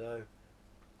 So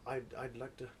I'd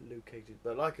like to locate it,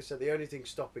 but like I said, the only thing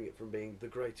stopping it from being the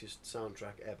greatest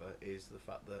soundtrack ever is the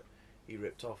fact that he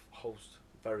ripped off Holst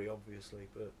very obviously,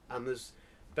 and there's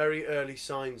very early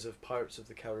signs of Pirates of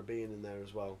the Caribbean in there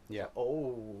as well. Yeah.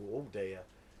 Oh dear.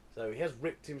 So he has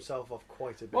ripped himself off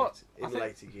quite a bit in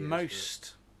later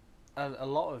years. A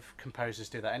lot of composers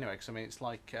do that anyway, because I mean it's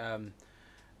like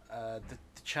the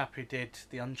chap who did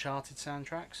the Uncharted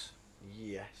soundtracks.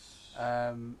 Yes.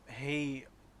 He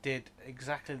did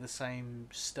exactly the same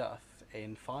stuff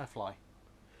in Firefly.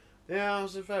 Yeah, I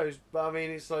suppose. But I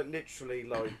mean, it's like literally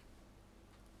like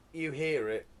you hear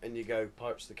it and you go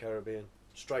Pirates of the Caribbean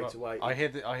straight away. I hear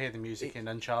the music in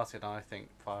Uncharted, and I think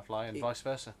Firefly, and vice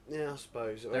versa. Yeah, I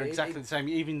suppose They're exactly the same.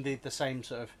 Even the same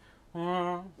sort of.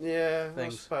 Yeah,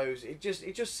 things. I suppose it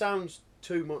just sounds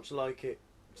too much like it.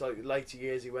 It's like later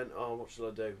years he went, oh, what shall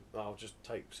I do? Oh, I'll just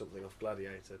take something off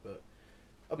Gladiator. But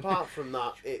apart from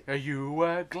that, it. Are you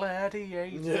a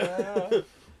gladiator?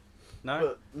 No,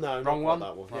 but no, wrong not one.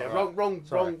 That one. Not Yeah,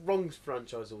 right. wrong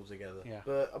franchise altogether. Yeah.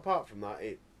 But apart from that,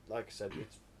 it, like I said,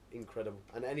 it's incredible.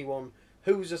 And anyone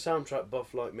who's a soundtrack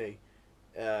buff like me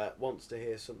wants to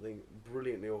hear something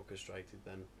brilliantly orchestrated,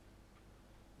 then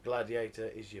Gladiator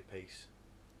is your piece.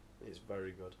 It's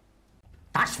very good.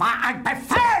 Das war ein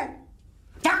Befehl!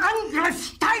 Der Angriff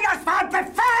Steiners war ein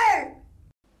Befehl!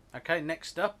 Okay,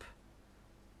 next up,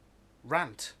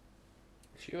 Rant.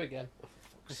 It's you again.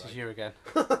 This is you again.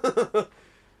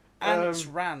 Ants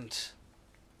Rant.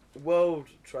 World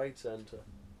Trade Center.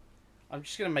 I'm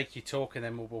just going to make you talk, and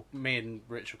then me and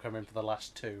Rich will come in for the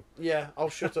last two. Yeah, I'll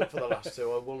shut up for the last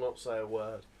two. I will not say a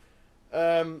word.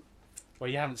 Well,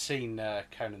 you haven't seen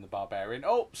Conan the Barbarian.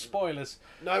 Oh, spoilers.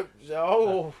 No.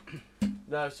 Oh.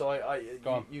 No, so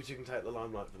Go on. you two can take the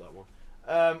limelight for that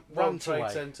one. World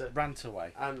Trade Center. Rant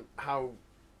away. And how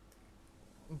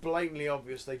blatantly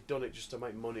obvious they've done it just to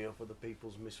make money off other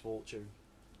people's misfortune.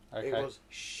 Okay. It was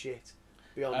shit.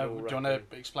 Beyond all do you reckoning. want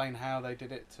to explain how they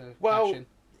did it to Well, cash in?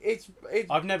 It's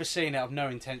I've never seen it. I've no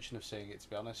intention of seeing it, to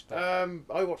be honest. But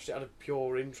I watched it out of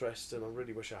pure interest, and I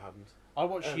really wish I hadn't. I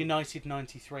watched United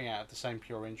 93 out of the same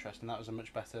pure interest, and that was a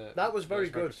much better. That was very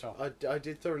good. film. I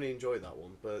did thoroughly enjoy that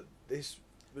one, but this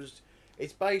was.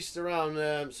 It's based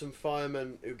around some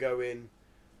firemen who go in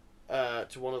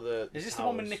to one of the. Is this towers. the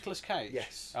one with Nicolas Cage?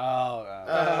 Yes.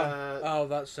 Oh,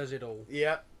 that says it all.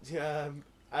 Yeah.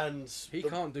 And He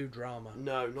can't do drama.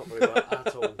 No, not very well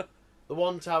at all. The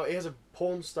one tower, he has a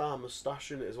porn star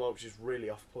moustache in it as well, which is really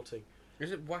off-putting.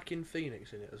 Is it Joaquin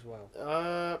Phoenix in it as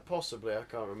well? Possibly, I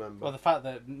can't remember. Well, the fact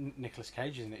that Nicolas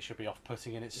Cage is in it should be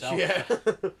off-putting in itself. Yeah.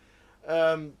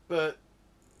 But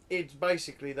it's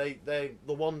basically the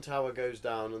one tower goes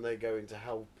down and they go in to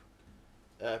help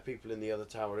people in the other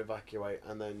tower evacuate,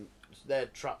 and then they're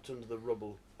trapped under the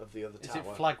rubble of the other Is tower.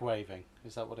 it flag waving?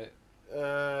 Is that what it?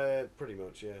 Pretty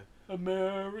much, yeah.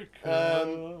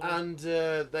 America. And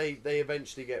they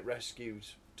eventually get rescued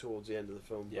towards the end of the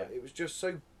film. Yeah. But it was just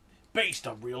so Based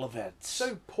on real events.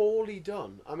 so poorly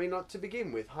done. I mean, like, to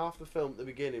begin with, half the film at the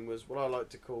beginning was what I like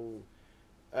to call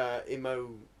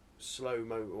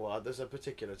slow-mo. Well, there's a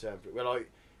particular term for it, where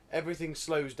like everything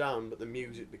slows down, but the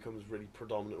music becomes really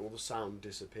predominant, or the sound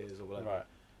disappears, or whatever. Right.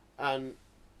 And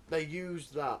they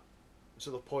used that to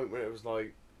the point where it was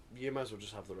like, you might as well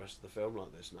just have the rest of the film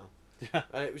like this now.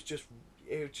 And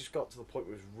it just got to the point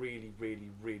where it was really,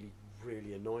 really, really,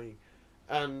 really annoying.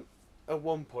 And at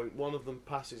one point, one of them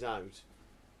passes out,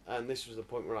 and this was the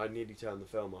point where I nearly turned the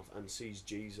film off, and sees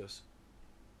Jesus,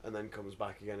 and then comes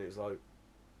back again. It's like,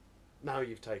 now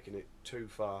you've taken it too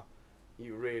far.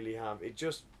 You really have.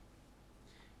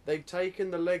 They've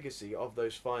taken the legacy of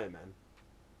those firemen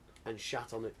and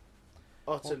shat on it.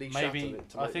 Utterly shat on it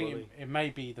to make I think money. it may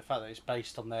be the fact that it's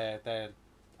based on their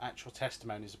actual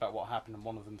testimonies about what happened, and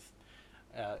one of them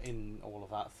in all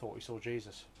of that thought he saw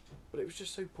Jesus. But it was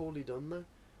just so poorly done, though.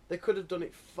 They could have done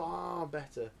it far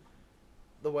better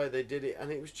the way they did it,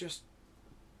 and it was just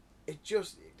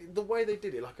the way they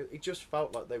did it. Like, it just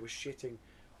felt like they were shitting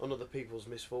on other people's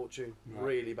misfortune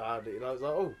really badly. And I was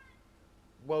like, oh,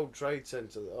 World Trade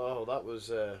Center. Oh, that was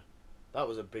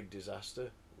a big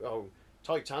disaster. Oh,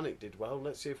 Titanic did well.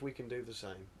 Let's see if we can do the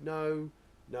same. No.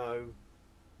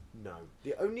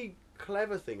 The only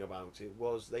clever thing about it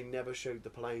was they never showed the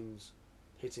planes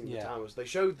hitting the towers. They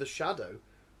showed the shadow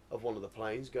of one of the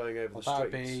planes going over the streets. That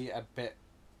would be a bit.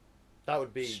 That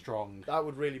would be strong. That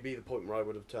would really be the point where I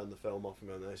would have turned the film off and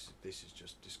gone, this is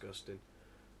just disgusting.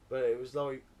 But it was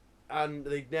like, and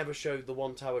they never showed the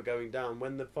one tower going down.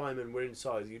 When the firemen were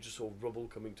inside, you just saw rubble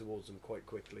coming towards them quite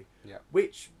quickly. Yeah.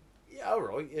 Which, yeah, all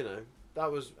right, that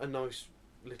was a nice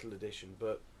little addition,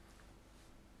 but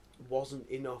wasn't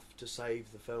enough to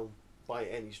save the film by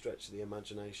any stretch of the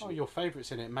imagination. Oh, your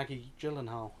favourite's in it, Maggie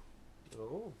Gyllenhaal.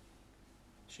 Oh.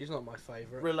 She's not my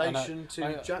favourite. Relation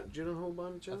to Jack Gyllenhaal by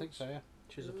any chance? I think so, yeah.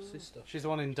 She's a sister. She's the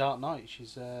one in Dark Knight.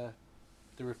 She's the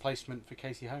replacement for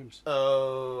Katie Holmes.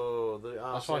 Oh,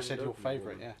 that's why I said your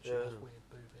favourite, yeah. She has weird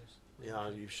boobies. Yeah,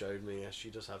 you've showed me. Yes, she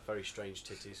does have very strange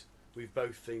titties. We've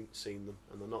both seen them,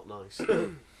 and they're not nice.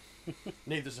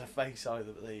 Neither's her face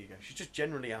either, but there you go. She's just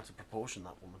generally out of proportion,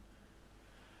 that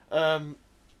woman.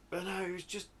 But no, it was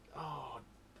just... Oh,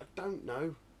 I don't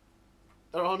know.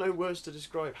 There are no words to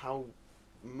describe how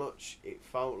much it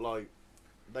felt like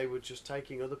they were just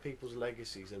taking other people's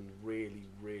legacies and really,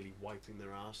 really wiping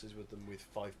their asses with them with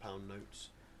 £5 notes.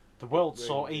 The world Really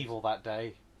saw is. evil that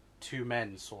day. 2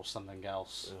 men saw something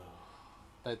else.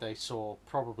 They saw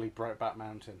probably Brokeback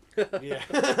Mountain. Yeah.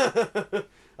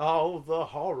 Oh, the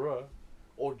horror.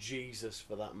 Or Jesus,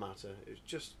 for that matter. It's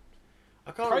just...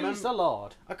 I can't Praise remember. the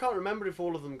Lord. I can't remember if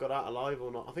all of them got out alive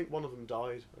or not. I think one of them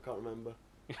died. I can't remember.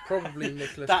 Probably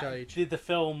Nicolas Cage. Did the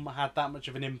film had that much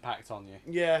of an impact on you?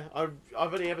 Yeah, I've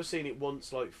only ever seen it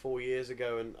once, like 4 years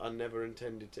ago, and I never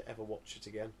intended to ever watch it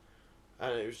again.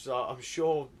 And it was, I'm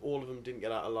sure all of them didn't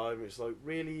get out alive. And it's like,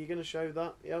 really, you're going to show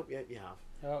that? Yep, you have.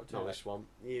 Oh, Not this one.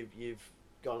 You've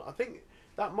gone. I think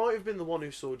that might have been the one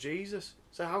who saw Jesus.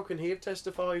 So how can he have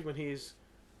testified when he is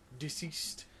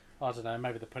deceased? I don't know.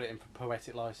 Maybe they put it in for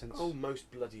poetic license. Oh, most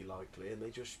bloody likely. And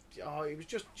they just... Oh, it was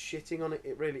just shitting on it.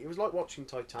 It was like watching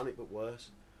Titanic, but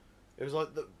worse. It was like...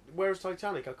 Whereas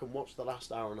Titanic, I can watch the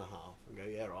last hour and a half and go,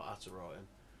 yeah, right, that's alright.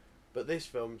 But this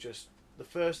film just... The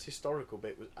first historical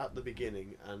bit was at the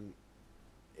beginning, and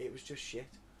it was just shit.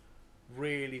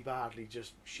 Really badly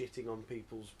just shitting on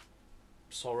people's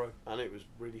sorrow, and it was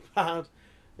really bad.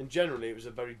 And generally, it was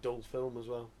a very dull film as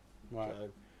well. Right. So,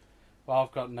 Well,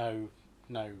 I've got no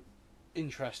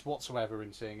interest whatsoever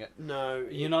in seeing it. no.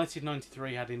 United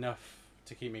 93 had enough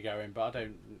to keep me going, but I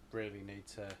don't really need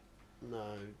to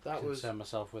No, that was... concern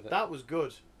myself with it. That was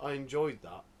good. I enjoyed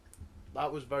that.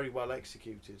 That was very well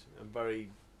executed and very...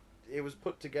 It was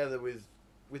put together with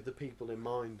the people in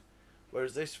mind.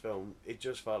 Whereas this film, it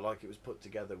just felt like it was put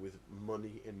together with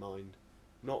money in mind.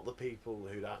 Not the people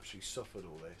who'd actually suffered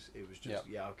all this. It was just,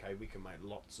 yeah, okay, we can make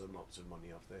lots and lots of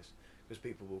money off this. Because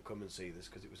people will come and see this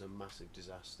because it was a massive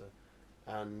disaster.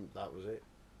 And that was it.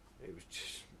 It was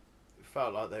just... It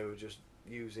felt like they were just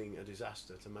using a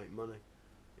disaster to make money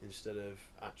instead of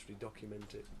actually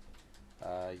document it.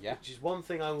 Yeah. Which is one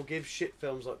thing I will give shit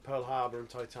films like Pearl Harbor and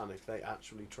Titanic. They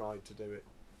actually tried to do it,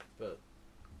 but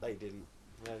they didn't.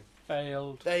 No.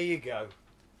 Failed. There you go.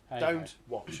 Hey, Don't hey.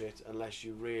 watch it unless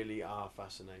you really are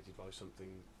fascinated by something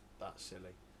that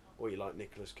silly. Or you like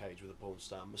Nicolas Cage with a porn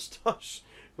star moustache.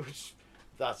 Which,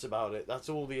 that's about it. That's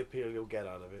all the appeal you'll get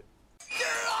out of it. Turn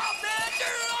it off, man! Turn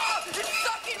it off! It's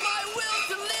sucking my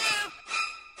will to live!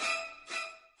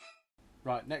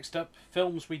 Right, next up,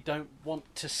 films we don't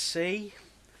want to see.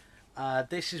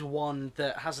 This is one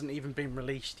that hasn't even been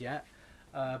released yet.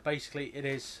 Basically, it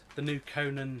is the new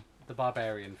Conan the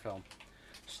Barbarian film,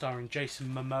 starring Jason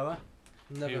Momoa.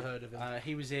 Never heard of him.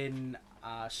 He was in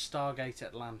Stargate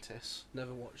Atlantis.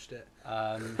 Never watched it.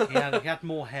 He had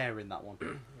more hair in that one.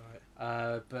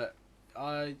 Right. But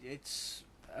it's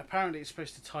apparently it's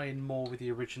supposed to tie in more with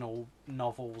the original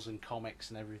novels and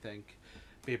comics and everything.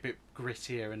 Be a bit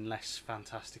grittier and less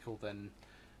fantastical than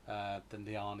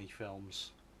the Arnie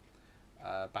films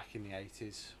back in the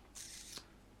 80s.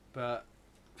 But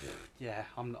yeah,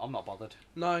 I'm not bothered.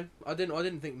 No, I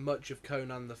didn't think much of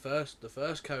Conan the first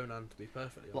Conan, to be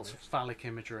perfectly Lots honest. of phallic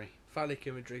imagery. Phallic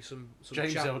imagery, some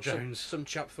James chap, L. Jones. some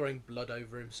chap throwing blood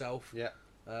over himself. Yeah.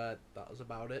 That was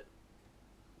about it.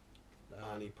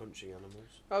 Arnie punching animals.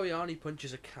 Oh yeah, Arnie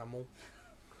punches a camel,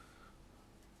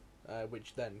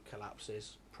 which then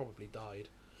collapses. Probably died.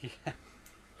 Yeah.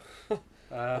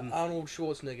 Arnold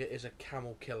Schwarzenegger is a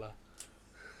camel killer.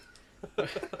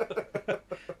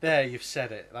 There, you've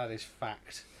said it. That is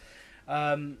fact.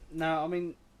 Now, I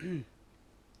mean,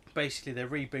 basically, they're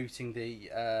rebooting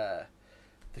the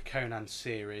Conan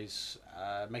series,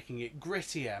 making it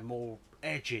grittier, more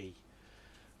edgy.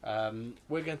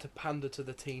 We're going to pander to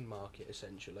the teen market,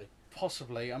 essentially.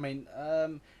 Possibly. I mean,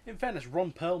 in fairness,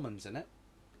 Ron Perlman's in it.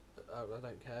 Oh, I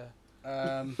don't care.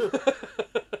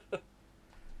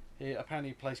 He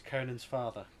apparently plays Conan's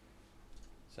father,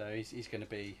 so he's going to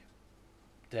be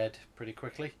dead pretty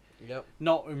quickly. Yep.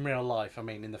 Not in real life. I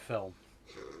mean, in the film.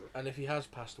 And if he has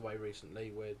passed away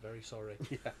recently, we're very sorry.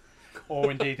 Yeah. Or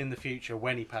indeed in the future,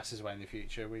 when he passes away in the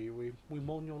future, we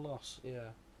mourn your loss. Yeah.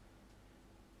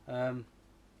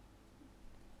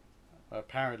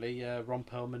 Apparently, Ron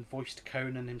Perlman voiced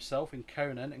Conan himself in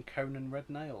Conan and Conan Red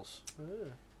Nails.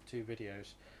 Oh. 2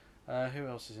 videos. Who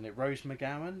else is in it? Rose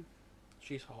McGowan.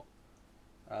 She's hot.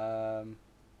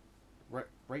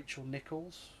 Rachel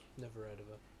Nichols. Never heard of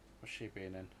her. What's she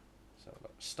been in? So,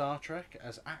 Star Trek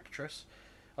as actress.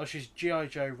 Oh, she's G.I.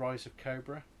 Joe Rise of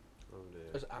Cobra. Oh dear.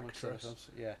 As Amongst other actress. films.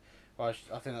 Yeah. Well,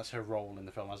 I think that's her role in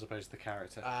the film as opposed to the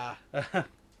character. Ah.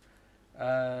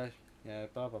 Yeah,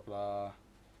 blah blah blah.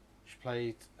 She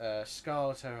played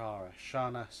Scarlett O'Hara,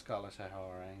 Shana Scarlett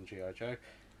O'Hara in G.I. Joe.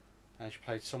 And she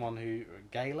played someone who...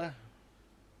 Gayla?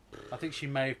 I think she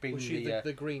may have been Was she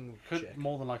the green chick?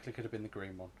 More than likely could have been the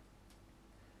green one.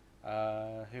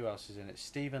 Who else is in it?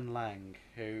 Stephen Lang,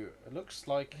 who looks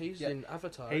like... He's in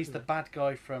Avatar. He's the bad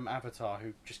guy from Avatar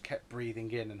who just kept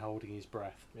breathing in and holding his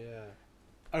breath. Yeah.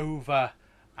 Over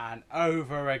and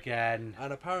over again.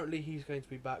 And apparently he's going to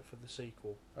be back for the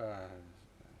sequel. But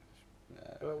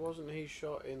wasn't he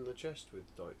shot in the chest with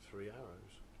like 3 arrows?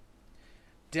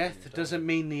 Death doesn't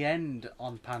mean the end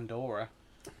on Pandora.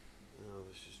 No,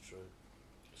 this is true.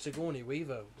 Sigourney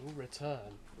Weaver will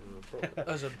return Probably.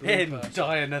 as a blue In person.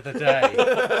 Die Another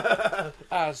Day.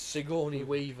 As Sigourney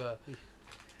Weaver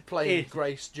playing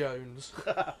Grace Jones.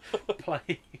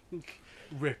 Playing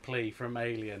Ripley from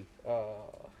Alien.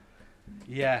 Oh.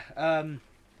 Yeah,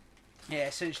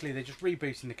 essentially they're just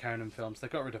rebooting the Conan films. They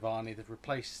got rid of Arnie, they've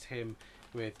replaced him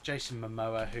with Jason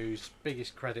Momoa, whose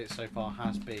biggest credit so far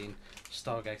has been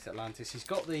Stargate Atlantis. He's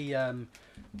got the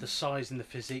size and the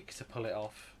physique to pull it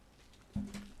off.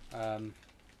 Yeah,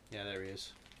 there he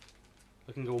is.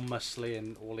 Looking all muscly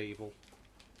and all evil.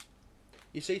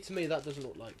 You see, to me, that doesn't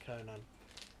look like Conan.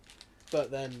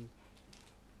 But then...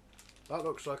 That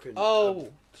looks like a... Oh!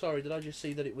 Sorry, did I just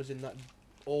see that it was in that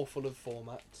awful of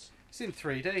formats? It's in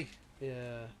 3D.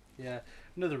 Yeah. Yeah,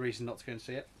 another reason not to go and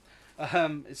see it.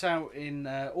 It's out in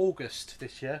August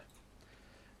this year.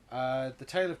 The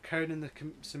tale of Conan the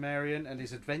Cimmerian and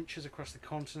his adventures across the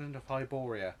continent of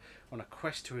Hyboria on a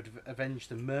quest to avenge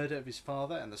the murder of his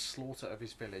father and the slaughter of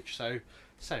his village. So,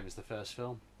 same as the first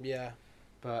film. Yeah.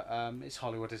 But it's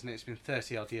Hollywood, isn't it? It's been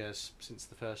 30 odd years since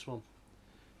the first one.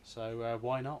 So,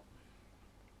 why not?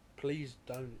 Please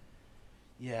don't.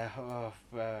 Yeah,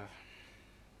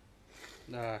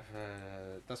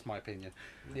 that's my opinion.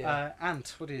 Yeah.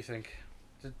 Ant, what do you think?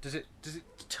 Does it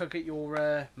tug at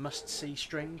your must-see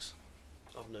strings?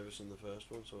 I've never seen the first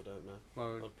one, so I don't know.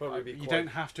 Well, I'd probably be you quite- don't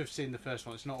have to have seen the first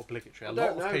one. It's not obligatory. A I lot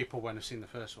don't of know. people won't have seen the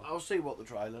first one. I'll see what the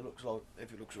trailer looks like.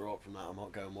 If it looks alright from that, I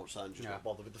might go and watch that and just Yeah. not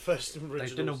bother with the first originals.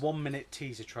 They've done a 1-minute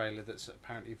teaser trailer that's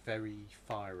apparently very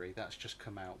fiery. That's just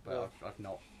come out, but I've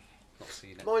not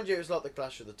seen it. Mind you, it's like the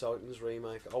Clash of the Titans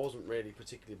remake. I wasn't really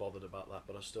particularly bothered about that,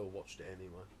 but I still watched it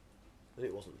anyway. And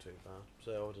it wasn't too bad.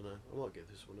 So, I don't know. I might give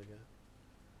this one a go.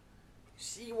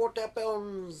 See what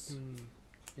happens.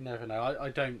 You never know. I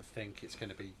don't think it's going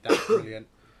to be that brilliant.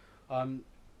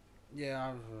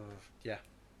 Yeah.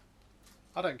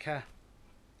 I don't care.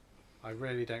 I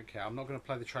really don't care. I'm not going to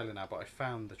play the trailer now, but I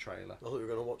found the trailer. I thought you were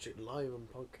going to watch it live on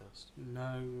podcast.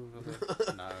 No.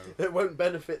 No. It won't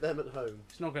benefit them at home.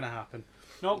 It's not going to happen.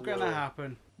 Not going to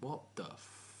happen. What the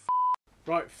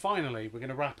Right, finally, we're going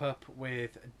to wrap up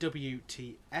with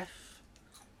WTF.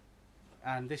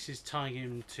 And this is tying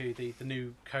into the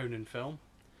new Conan film.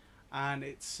 And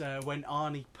it's when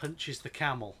Arnie punches the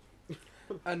camel.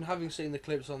 And having seen the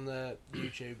clips on the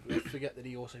YouTube, I forget that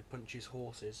he also punches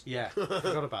horses. Yeah,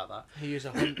 forgot about that. He is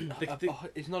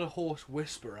he's not a horse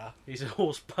whisperer. He's a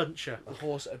horse puncher. A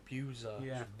horse abuser.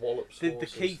 Yeah. Wallops The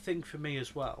horses. key thing for me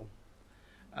as well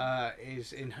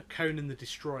is in Conan the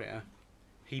Destroyer,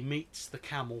 he meets the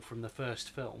camel from the first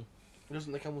film.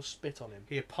 Doesn't the camel spit on him?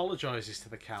 He apologises to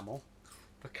the camel.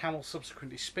 The camel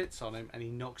subsequently spits on him and he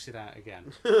knocks it out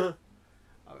again.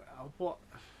 What?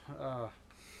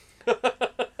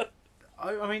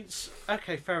 I mean,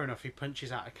 okay, fair enough. He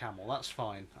punches out a camel. That's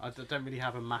fine. I don't really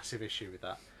have a massive issue with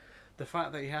that. The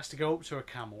fact that he has to go up to a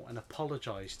camel and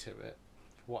apologise to it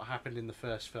for what happened in the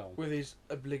first film. With his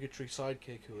obligatory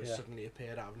sidekick who has suddenly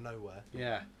appeared out of nowhere.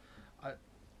 Yeah.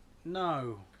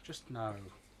 No. Just no.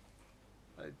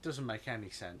 It doesn't make any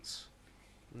sense.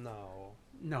 No.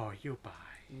 No, you bye.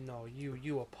 No,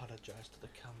 you apologise to the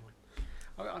camel.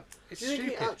 It's Do you think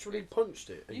stupid. he actually punched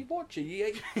it? You watch it,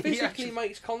 he physically actually-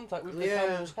 makes contact with the Yeah.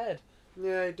 camel's head.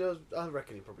 Yeah, he does. I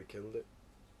reckon he probably killed it.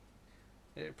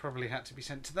 It probably had to be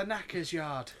sent to the knackers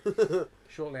yard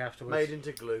shortly afterwards. Made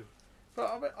into glue.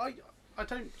 But I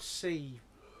don't see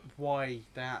why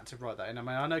they had to write that in. I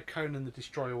mean, I know Conan the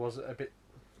Destroyer was a bit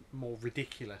more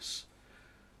ridiculous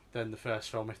than the first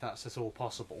film, if that's at all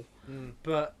possible.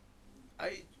 But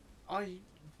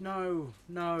no,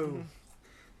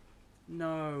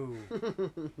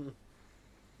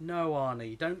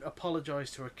 Arnie, don't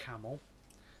apologise to a camel.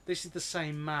 This is the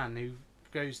same man who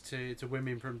goes to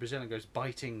women from Brazil and goes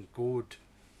biting good,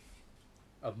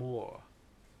 amor,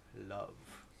 love.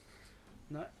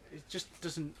 No, it just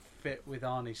doesn't fit with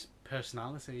Arnie's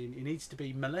personality. He needs to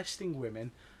be molesting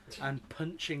women and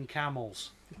punching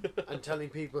camels. And telling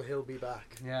people he'll be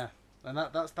back. Yeah. And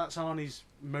that's Arnie's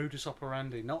modus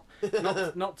operandi. Not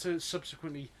to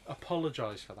subsequently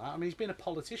apologise for that. I mean, he's been a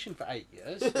politician for 8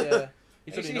 years. Yeah.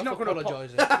 He's not going to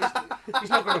apologise. He's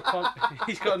not going to.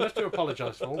 He's got enough to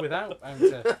apologise for without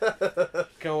having to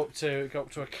go up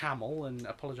to a camel and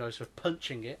apologise for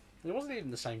punching it. It wasn't even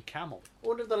the same camel. I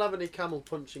wonder if they'll have any camel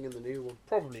punching in the new one.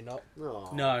 Probably not. Oh.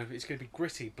 No, it's going to be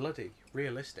gritty, bloody,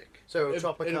 realistic. So it'll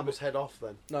chop a camel's head off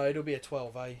then. No, it'll be a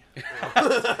 12A.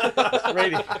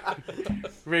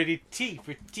 Rated T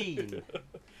for teen.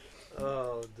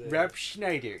 Oh dear. Rob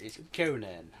Schneider is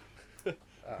Conan.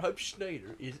 Rob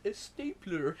Schneider is a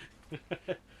stapler.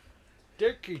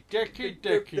 Dirky.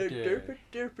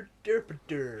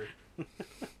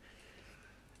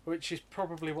 Which is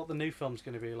probably what the new film's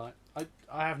going to be like.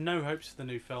 I have no hopes for the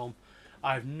new film.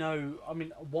 I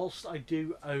mean, whilst I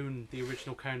do own the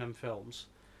original Conan films,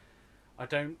 I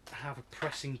don't have a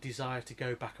pressing desire to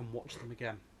go back and watch them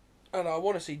again. And I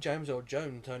want to see James Earl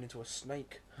Jones turn into a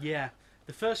snake. Yeah,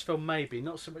 the first film maybe,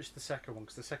 not so much the second one,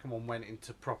 because the second one went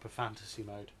into proper fantasy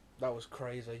mode. That was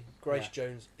crazy. Grace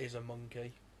Jones is a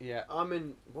monkey. Yeah.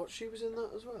 What, she was in that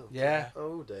as well? Yeah.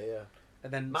 Oh dear.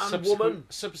 And then Woman.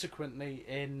 subsequently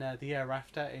in The Year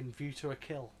After in View to a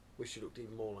Kill. Wish she looked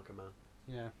even more like a man.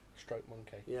 Yeah. Stroke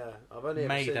monkey. Yeah, I've only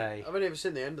Mayday. ever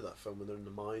seen the end of that film when they're in the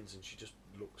mines and she just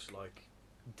looks like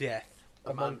Death.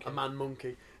 a man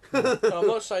monkey. No, I'm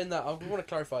not saying that. I want to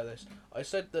clarify this. I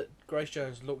said that Grace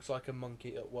Jones looks like a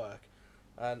monkey at work,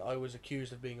 and I was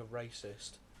accused of being a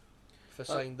racist for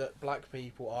saying that black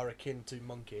people are akin to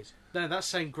monkeys. No, that's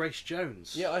saying Grace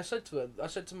Jones. Yeah, I said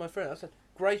to my friend, I said,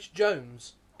 Grace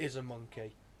Jones is a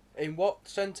monkey. In what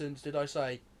sentence did I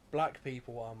say black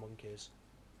people are monkeys?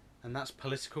 And that's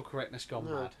political correctness gone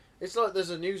No. mad. It's like there's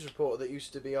a news reporter that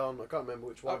used to be on. I can't remember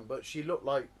which one, but she looked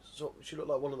like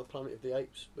one of the Planet of the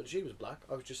Apes. But she was black.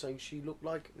 I was just saying she looked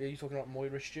like. Are you talking about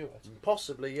Moira Stewart?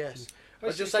 Possibly yes. I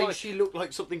was It's just saying like- she looked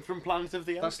like something from Planet of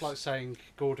the Apes. That's like saying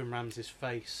Gordon Ramsay's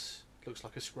face looks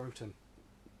like a scrotum.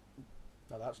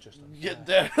 No, that's just Yeah,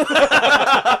 there.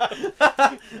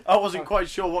 I wasn't quite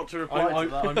sure what to reply to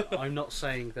that. I'm not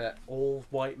saying that all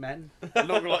white men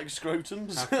Look like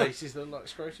scrotums. have faces that look like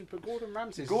scrotum, but Gordon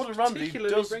Ramsay's Gordon Ramsay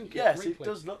particularly does. wrinkly. Yes, it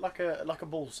does look like a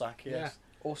ball sack. Yes.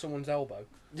 Or someone's elbow.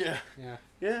 Yeah. Yeah.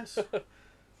 Yes.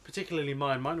 Particularly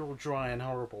mine. Mine are all dry and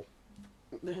horrible.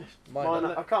 Mine,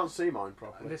 I can't see mine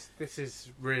properly. This is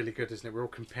really good, isn't it? We're all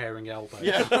comparing elbows.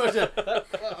 Yeah.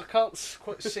 I can't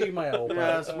quite see my elbow.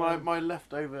 Yeah, it's my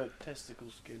leftover testicle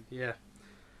skin. Yeah.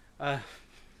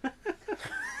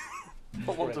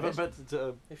 For want of a better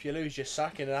term. If you lose your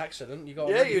sack in an accident, you got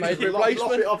Yeah, you made just replacement.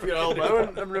 lop it off your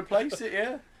elbow and replace it.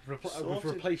 Yeah. We've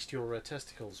replaced your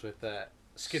testicles with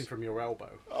skin from your elbow.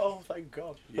 Oh, thank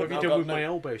God. What have you done with my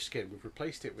elbow skin? We've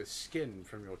replaced it with skin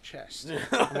from your chest. And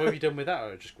what have you done with that?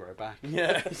 I'll just grow back.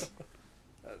 Yes.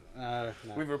 No.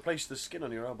 We've replaced the skin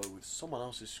on your elbow with someone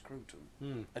else's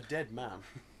scrotum. A dead man.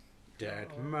 Dead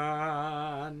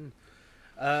man.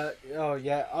 Oh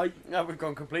yeah, Now we've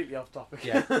gone completely off topic.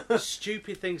 yeah.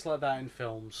 Stupid things like that in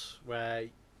films where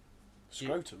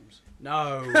Scrotums.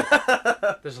 no,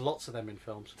 there's lots of them in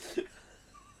films.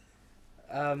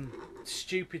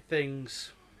 Stupid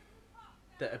things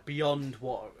that are beyond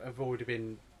what have already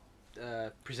been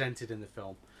presented in the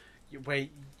film, where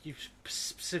you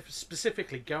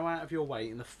specifically go out of your way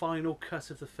in the final cut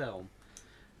of the film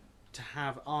to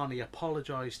have Arnie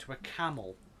apologise to a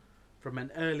camel from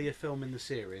an earlier film in the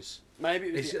series. Maybe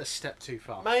it was Is a step too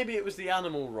far. Maybe it was the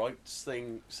animal rights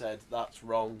thing said that's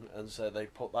wrong, and so they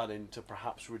put that in to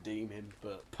perhaps redeem him.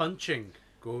 But Punching,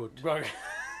 good. right.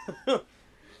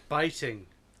 Biting,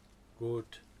 good.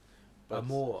 But-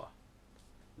 Amour,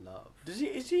 love. Does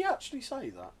he actually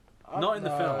say that? Not in the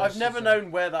film. I've never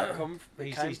known where that came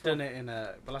He's from. done it in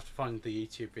a. We'll have to find the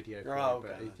YouTube video. For Oh, it,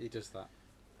 but okay. he does that.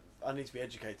 I need to be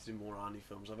educated in more Arnie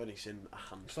films. I've only seen a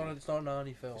handful. It's not an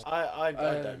Arnie film. I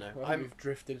don't know. I think we've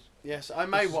drifted. Yes, I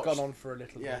may This watch. has gone on for a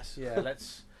little Yes. Yeah,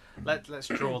 let's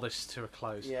draw this to a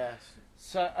close. Yes.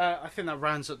 So I think that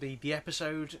rounds up the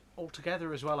episode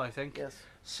altogether as well. I think. Yes.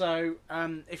 So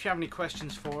if you have any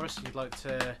questions for us, you'd like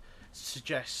to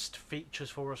suggest features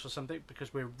for us or something,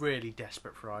 because we're really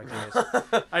desperate for ideas.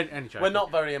 Any joke. We're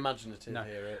not very imaginative No.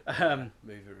 here at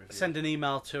Movie Review. Send an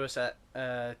email to us at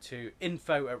to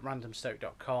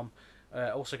info@randomstoke.com.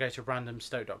 Also go to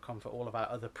randomstoke.com for all of our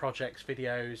other projects,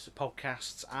 videos,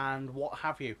 podcasts, and what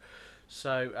have you.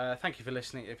 So thank you for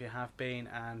listening if you have been,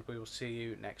 and we will see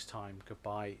you next time.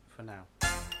 Goodbye for now.